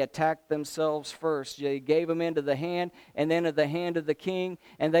 and they attacked themselves first. They gave them into the hand, and then into the hand of the king,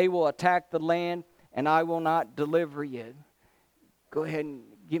 and they will attack the land, and I will not deliver you. Go ahead and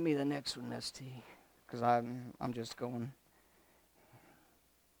give me the next one, ST, because I'm just going.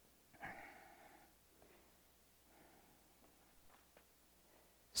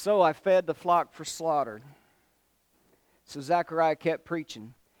 So I fed the flock for slaughter. So Zechariah kept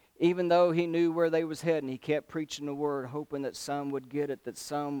preaching. Even though he knew where they was heading, he kept preaching the word, hoping that some would get it, that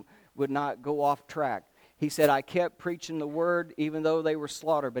some would not go off track. He said, I kept preaching the word even though they were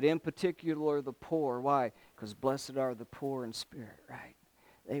slaughtered, but in particular the poor. Why? Because blessed are the poor in spirit, right?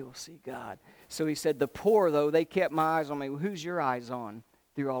 They will see God. So he said, the poor, though, they kept my eyes on me. Well, who's your eyes on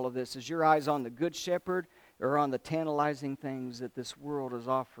through all of this? Is your eyes on the good shepherd or on the tantalizing things that this world is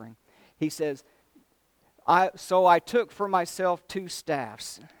offering? He says, so I took for myself 2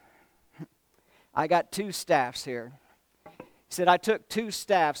 staffs. I got 2 staffs here. He said, I took 2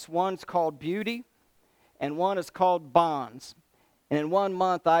 staffs. One's called beauty, and one is called bonds. And in 1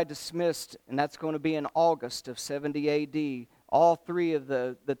 month I dismissed, and that's going to be in August of 70 A.D., all 3 of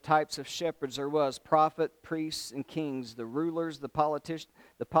the types of shepherds there was: prophet, priests, and kings, the rulers, the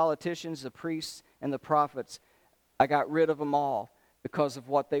politicians, the priests, and the prophets. I got rid of them all because of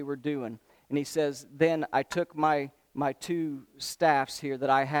what they were doing. And he says, then I took my 2 staffs here that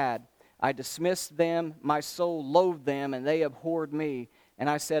I had. I dismissed them, my soul loathed them, and they abhorred me. And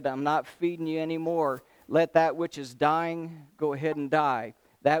I said, I'm not feeding you anymore. Let that which is dying go ahead and die.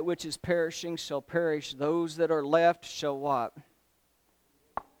 That which is perishing shall perish. Those that are left shall what?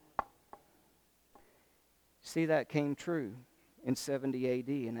 See, that came true in 70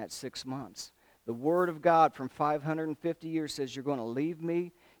 A.D. in that 6 months. The Word of God from 550 years says you're going to leave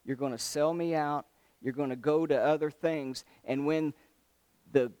me, you're going to sell me out, you're going to go to other things. And when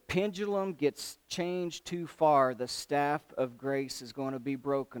the pendulum gets changed too far, the staff of grace is going to be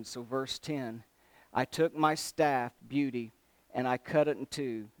broken. So verse 10, I took my staff, beauty, and I cut it in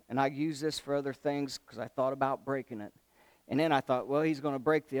 2. And I used this for other things because I thought about breaking it. And then I thought, well, he's going to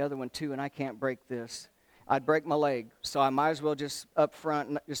break the other one too, and I can't break this. I'd break my leg, so I might as well just up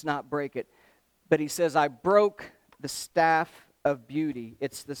front just not break it. But he says, I broke the staff of beauty.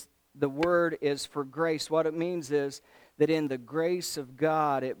 It's the word is for grace. What it means is that in the grace of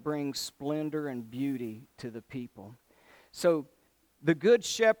God, it brings splendor and beauty to the people. So the good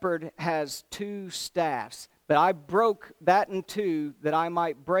shepherd has 2 staffs, But I broke that in two that I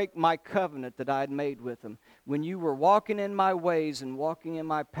might break my covenant that I had made with them. When you were walking in my ways and walking in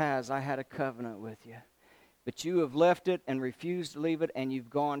my paths, I had a covenant with you. But you have left it and refused to leave it, and you've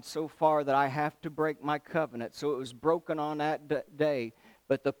gone so far that I have to break my covenant. So it was broken on that day.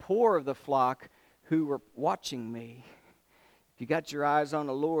 But the poor of the flock who were watching me, if you got your eyes on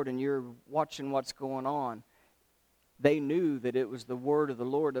the Lord and you're watching what's going on, they knew that it was the word of the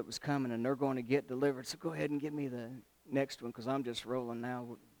Lord that was coming, and they're going to get delivered. So go ahead and give me the next one, because I'm just rolling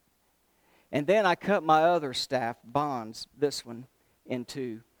now. And then I cut my other staff, bonds, this one, in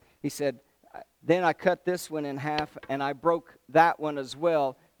two. He said, then I cut this one in half, and I broke that one as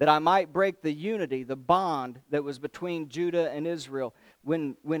well, that I might break the unity, the bond that was between Judah and Israel.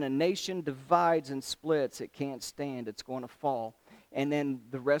 When a nation divides and splits, it can't stand. It's going to fall. And then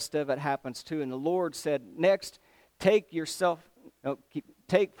the rest of it happens too. And the Lord said, next, take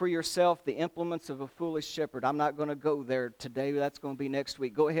for yourself the implements of a foolish shepherd. I'm not going to go there today. That's going to be next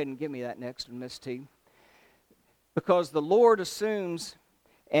week. Go ahead and give me that next one, Miss T. Because the Lord assumes,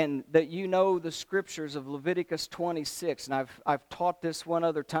 and that you know the scriptures of Leviticus 26. And I've taught this one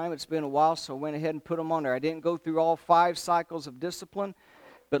other time. It's been a while, so I went ahead and put them on there. I didn't go through all 5 cycles of discipline,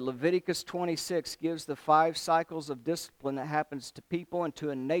 but Leviticus 26 gives the 5 cycles of discipline that happens to people and to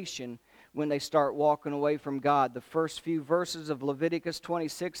a nation when they start walking away from God. The first few verses of Leviticus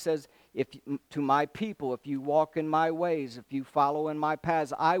 26 says, to my people, if you walk in my ways, if you follow in my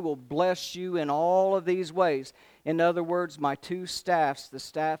paths, I will bless you in all of these ways. In other words, my 2 staffs, the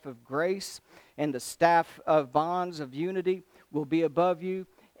staff of grace and the staff of bonds of unity, will be above you,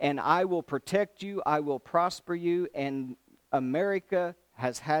 and I will protect you, I will prosper you, and America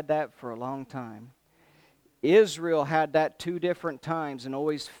has had that for a long time. Israel had that 2 different times and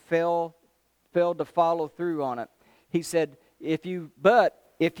always failed to follow through on it. He said, if you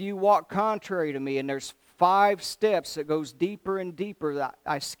walk contrary to me, and there's 5 steps that goes deeper and deeper.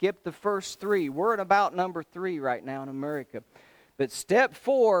 I skipped the first 3. We're at about number 3 right now in America. But step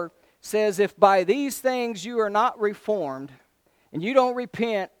 4 says, if by these things you are not reformed, and you don't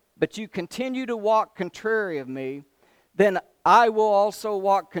repent, but you continue to walk contrary of me, then I will also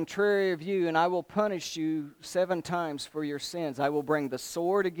walk contrary of you, and I will punish you 7 times for your sins. I will bring the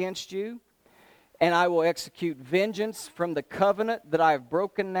sword against you, and I will execute vengeance from the covenant that I have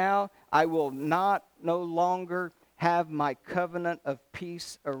broken now. I will no longer have my covenant of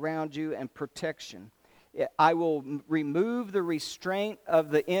peace around you and protection. I will remove the restraint of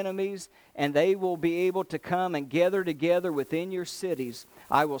the enemies, and they will be able to come and gather together within your cities.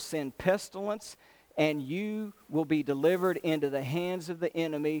 I will send pestilence, and you will be delivered into the hands of the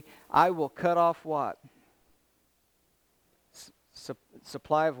enemy. I will cut off what?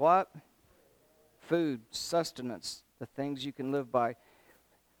 Supply of what? Food, sustenance, the things you can live by.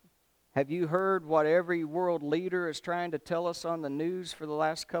 Have you heard what every world leader is trying to tell us on the news for the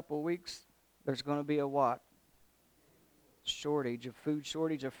last couple of weeks? There's going to be a what? Shortage, a food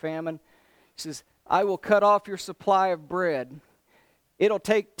shortage, a famine. He says, I will cut off your supply of bread. It'll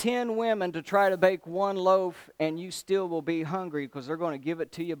take 10 women to try to bake 1 loaf, and you still will be hungry because they're going to give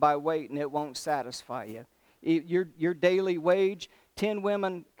it to you by weight, and it won't satisfy you. Your daily wage, 10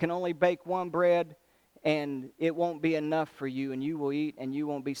 women can only bake 1 bread, and it won't be enough for you, and you will eat, and you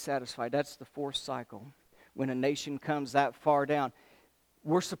won't be satisfied. That's the 4th cycle, when a nation comes that far down.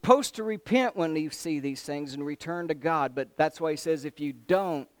 We're supposed to repent when we see these things and return to God, but that's why he says if you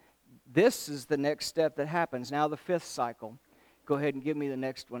don't, this is the next step that happens. Now the 5th cycle. Go ahead and give me the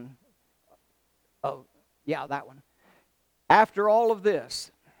next one. Oh, yeah, that one. After all of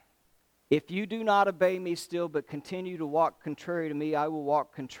this, if you do not obey me still, but continue to walk contrary to me, I will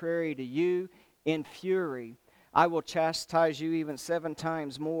walk contrary to you in fury. I will chastise you even 7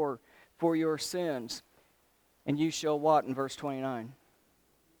 times more for your sins. And you shall what in verse 29?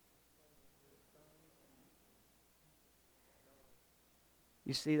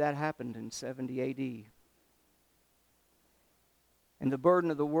 You see, that happened in 70 A.D. And the burden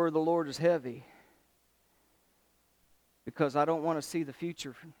of the word of the Lord is heavy, because I don't want to see the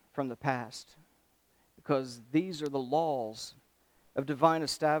future from the past, because these are the laws of divine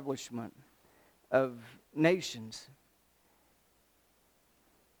establishment of nations.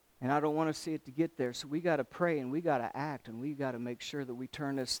 And I don't want to see it to get there. So we got to pray, and we got to act, and we got to make sure that we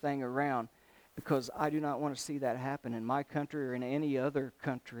turn this thing around, because I do not want to see that happen in my country or in any other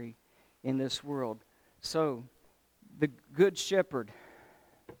country in this world. So, the Good Shepherd.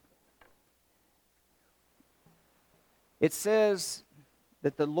 It says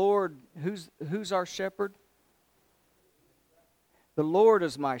that the Lord, who's our shepherd? The Lord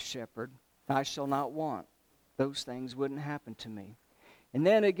is my shepherd, I shall not want. Those things wouldn't happen to me. And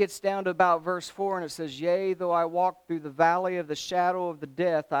then it gets down to about verse 4, and it says, yea, though I walk through the valley of the shadow of the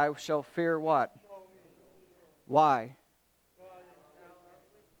death, I shall fear what? Why?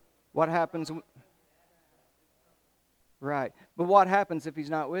 What happens? Right. But what happens if he's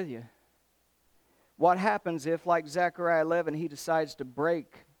not with you? What happens if, like Zechariah 11, he decides to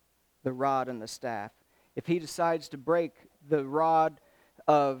break the rod and the staff? If he decides to break the rod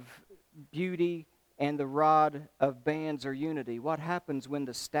of beauty and the rod of bands or unity, what happens when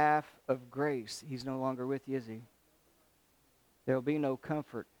the staff of grace, he's no longer with you, is he? There'll be no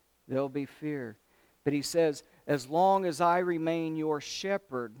comfort. There'll be fear. But he says, as long as I remain your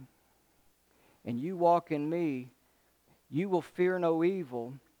shepherd and you walk in me, you will fear no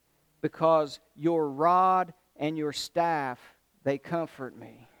evil, because your rod and your staff, they comfort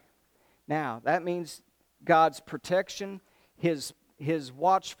me. Now, that means God's protection, His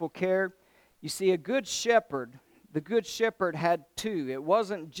watchful care. You see, a good shepherd, the good shepherd had two. It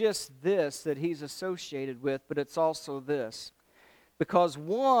wasn't just this that he's associated with, but it's also this. Because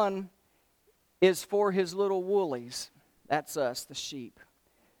one is for his little woolies. That's us, the sheep.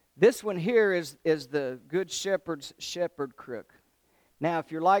 This one here is the good shepherd's shepherd crook. Now,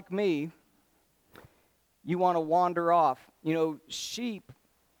 if you're like me, you want to wander off. You know, sheep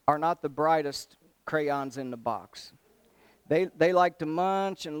are not the brightest crayons in the box. They like to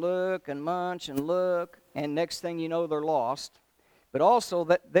munch and look, and next thing you know, they're lost. But also,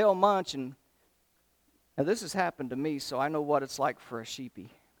 that they'll munch, and now this has happened to me, so I know what it's like for a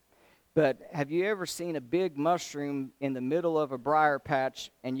sheepy. But have you ever seen a big mushroom in the middle of a briar patch,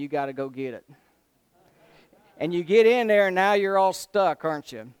 and you got to go get it? And you get in there, and now you're all stuck,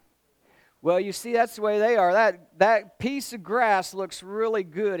 aren't you? Well, you see, that's the way they are. That piece of grass looks really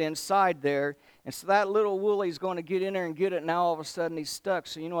good inside there, and so that little woolie's going to get in there and get it, and now all of a sudden he's stuck.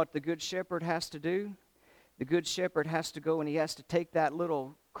 So you know what the good shepherd has to do? The good shepherd has to go and he has to take that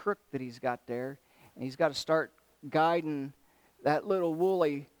little crook that he's got there, and he's got to start guiding that little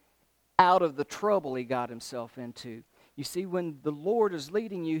woolly out of the trouble he got himself into. You see, when the Lord is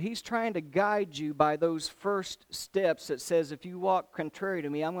leading you, He's trying to guide you by those first steps that says, if you walk contrary to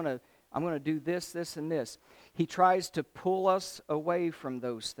me, I'm going to do this, this, and this. He tries to pull us away from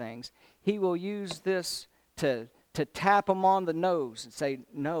those things. He will use this to tap them on the nose and say,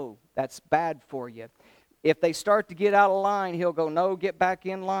 no, that's bad for you. If they start to get out of line, He'll go, no, get back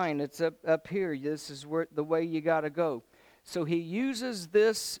in line. It's up here. This is the way you got to go. So He uses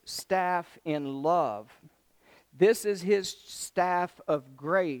this staff in love. This is His staff of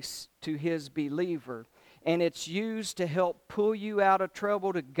grace to His believer. And it's used to help pull you out of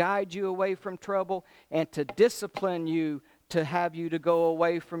trouble, to guide you away from trouble, and to discipline you to have you to go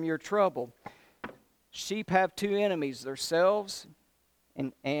away from your trouble. Sheep have two enemies, themselves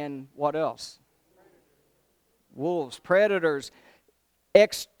and what else? Wolves, predators,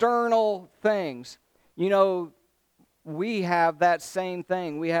 external things. You know, we have that same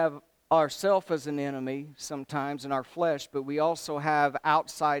thing. We have ourselves as an enemy sometimes in our flesh, but we also have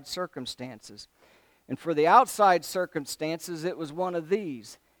outside circumstances. And for the outside circumstances, it was one of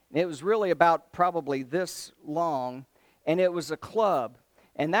these. It was really about probably this long, and it was a club.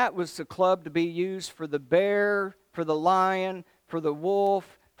 And that was the club to be used for the bear, for the lion, for the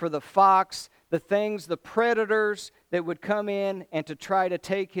wolf, for the fox, the things, the predators that would come in and to try to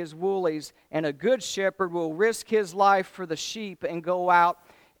take his woolies. And a good shepherd will risk his life for the sheep and go out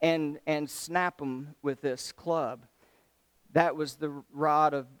and snap them with this club. That was the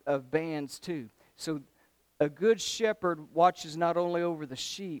rod of bands too. So a good shepherd watches not only over the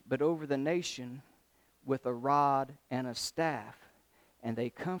sheep, but over the nation with a rod and a staff, and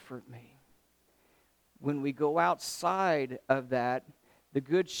they comfort me. When we go outside of that, the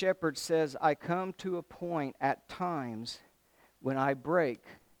good shepherd says, I come to a point at times when I break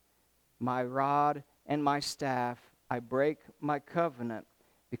my rod and my staff. I break my covenant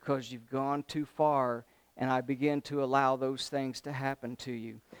because you've gone too far, and I begin to allow those things to happen to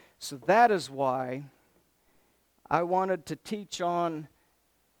you. So that is why I wanted to teach on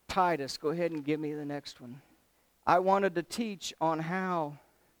Titus. Go ahead and give me the next one. I wanted to teach on how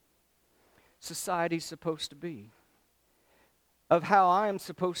society's supposed to be, of how I am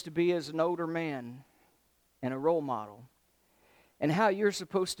supposed to be as an older man and a role model, and how you're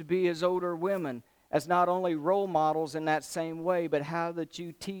supposed to be as older women, as not only role models in that same way, but how that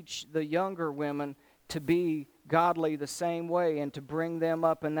you teach the younger women to be godly the same way and to bring them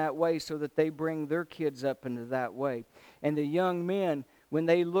up in that way so that they bring their kids up into that way. And the young men, when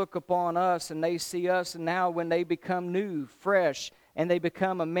they look upon us and they see us, and now when they become new, fresh, and they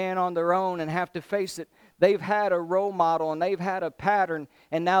become a man on their own and have to face it, They've had a role model and they've had a pattern,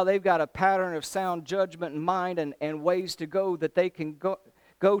 and now they've got a pattern of sound judgment and mind and ways to go that they can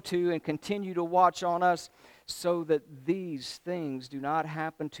go to and continue to watch on us, so that these things do not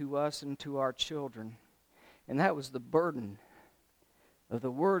happen to us and to our children. And that was the burden of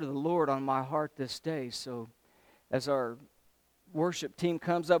the word of the Lord on my heart this day. So as our worship team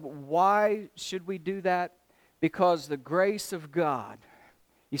comes up, why should we do that? Because the grace of God,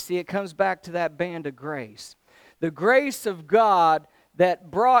 you see, it comes back to that band of grace. The grace of God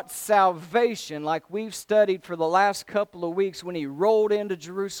that brought salvation, like we've studied for the last couple of weeks when he rolled into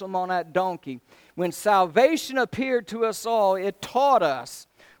Jerusalem on that donkey. When salvation appeared to us all, it taught us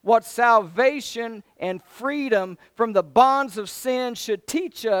what salvation and freedom from the bonds of sin should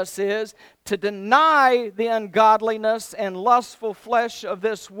teach us is to deny the ungodliness and lustful flesh of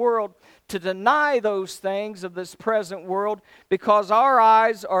this world, to deny those things of this present world, because our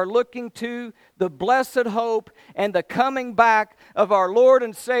eyes are looking to the blessed hope and the coming back of our Lord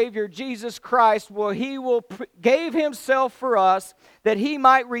and Savior Jesus Christ, where he gave himself for us that he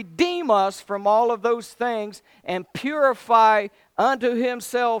might redeem us from all of those things and purify unto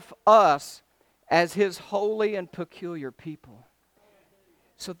himself us as his holy and peculiar people.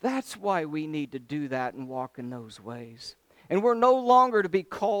 So that's why we need to do that and walk in those ways. And we're no longer to be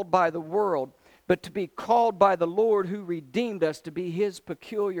called by the world, but to be called by the Lord who redeemed us to be his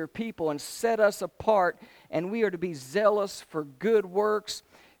peculiar people and set us apart. And we are to be zealous for good works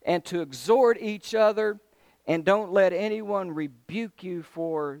and to exhort each other. And don't let anyone rebuke you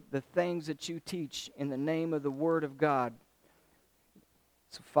for the things that you teach in the name of the Word of God.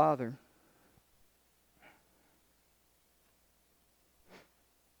 So, Father,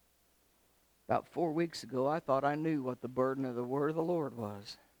 about 4 weeks ago, I thought I knew what the burden of the word of the Lord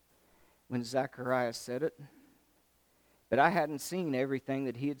was when Zechariah said it. But I hadn't seen everything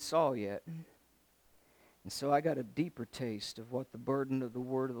that he had saw yet. And so I got a deeper taste of what the burden of the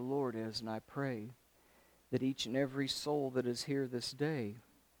word of the Lord is. And I pray that each and every soul that is here this day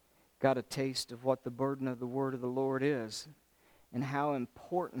got a taste of what the burden of the word of the Lord is and how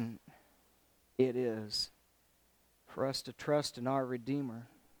important it is for us to trust in our Redeemer,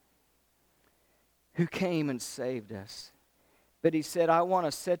 who came and saved us. But he said, I want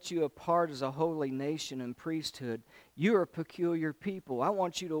to set you apart as a holy nation and priesthood. You're a peculiar people. I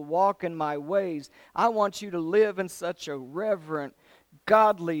want you to walk in my ways. I want you to live in such a reverent,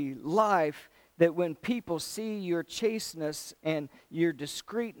 godly life that when people see your chasteness and your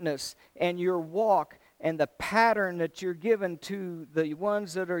discreetness and your walk and the pattern that you're given to the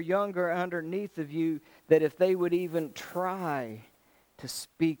ones that are younger underneath of you, that if they would even try to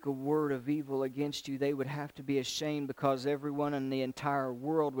speak a word of evil against you, they would have to be ashamed, because everyone in the entire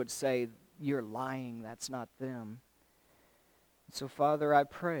world would say, you're lying, that's not them. So, Father, I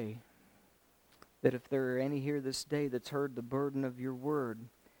pray that if there are any here this day that's heard the burden of your word,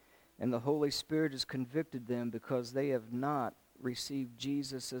 and the Holy Spirit has convicted them because they have not received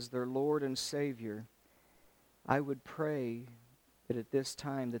Jesus as their Lord and Savior, I would pray that at this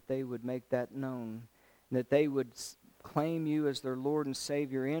time that they would make that known, that they would claim you as their Lord and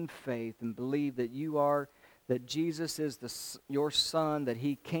Savior in faith and believe that you are, that Jesus is your Son, that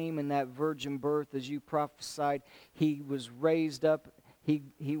he came in that virgin birth as you prophesied. He was raised up.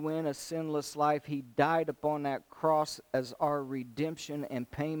 He went a sinless life. He died upon that cross as our redemption and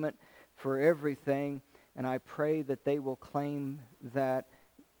payment for everything. And I pray that they will claim that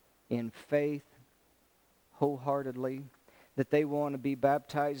in faith wholeheartedly, that they want to be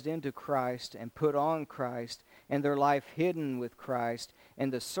baptized into Christ and put on Christ, and their life hidden with Christ,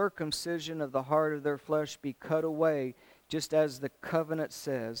 and the circumcision of the heart of their flesh be cut away, just as the covenant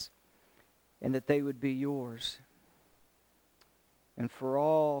says, and that they would be yours. And for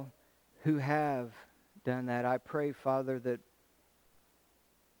all who have done that, I pray, Father, that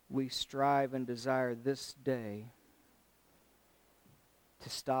we strive and desire this day to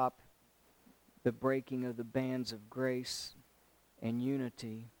stop the breaking of the bands of grace and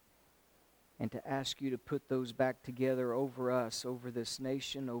unity, and to ask you to put those back together over us, over this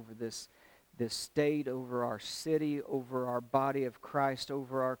nation, over this state, over our city, over our body of Christ,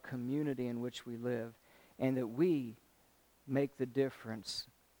 over our community in which we live, and that we make the difference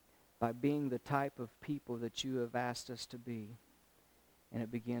by being the type of people that you have asked us to be. And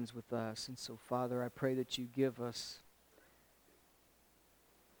it begins with us. And so, Father, I pray that you give us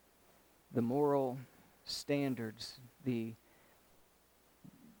the moral standards, the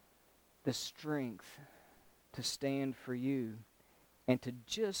strength to stand for you and to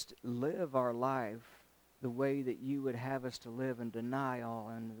just live our life the way that you would have us to live, and deny all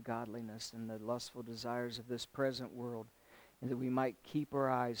ungodliness and the lustful desires of this present world, and that we might keep our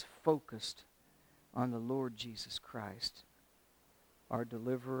eyes focused on the Lord Jesus Christ, our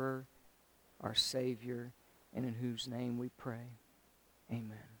deliverer, our Savior, and in whose name we pray.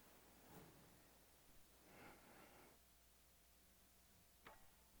 Amen.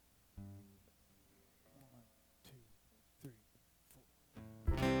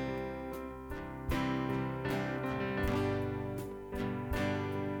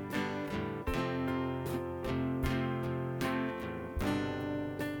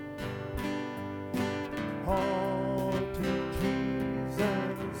 All to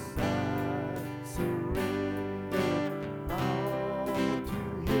Jesus I surrender. All to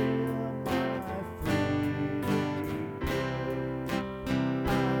Him I freely give. I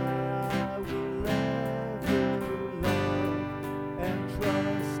will ever love and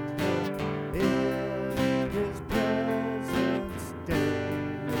trust Him in His presence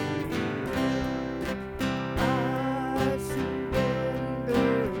daily. I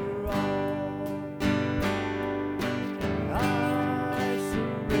surrender all. I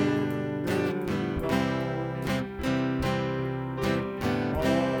surrender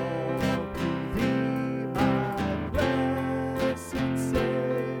all to Thee, my blessed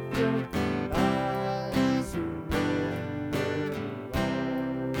Savior. I surrender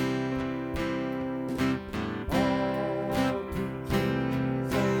all to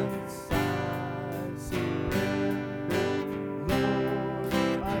Jesus. I surrender, Lord.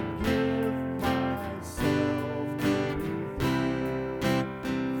 I give myself to Thee.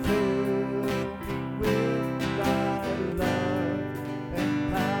 Fill me with Thy love and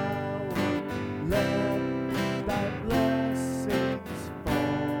power. Let Thy blessings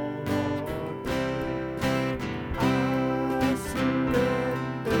fall on me. I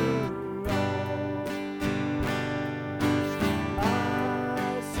surrender all.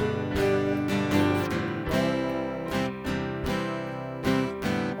 I surrender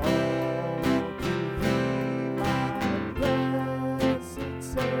all to Thee, my blessed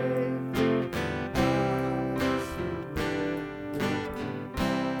Savior. I surrender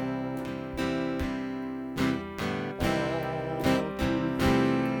all to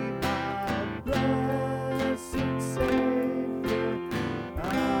Thee, my blessed Savior. I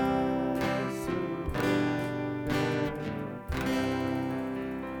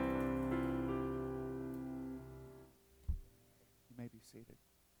You may be seated.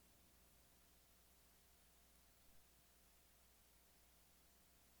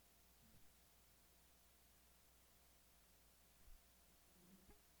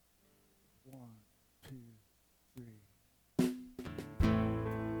 One, two.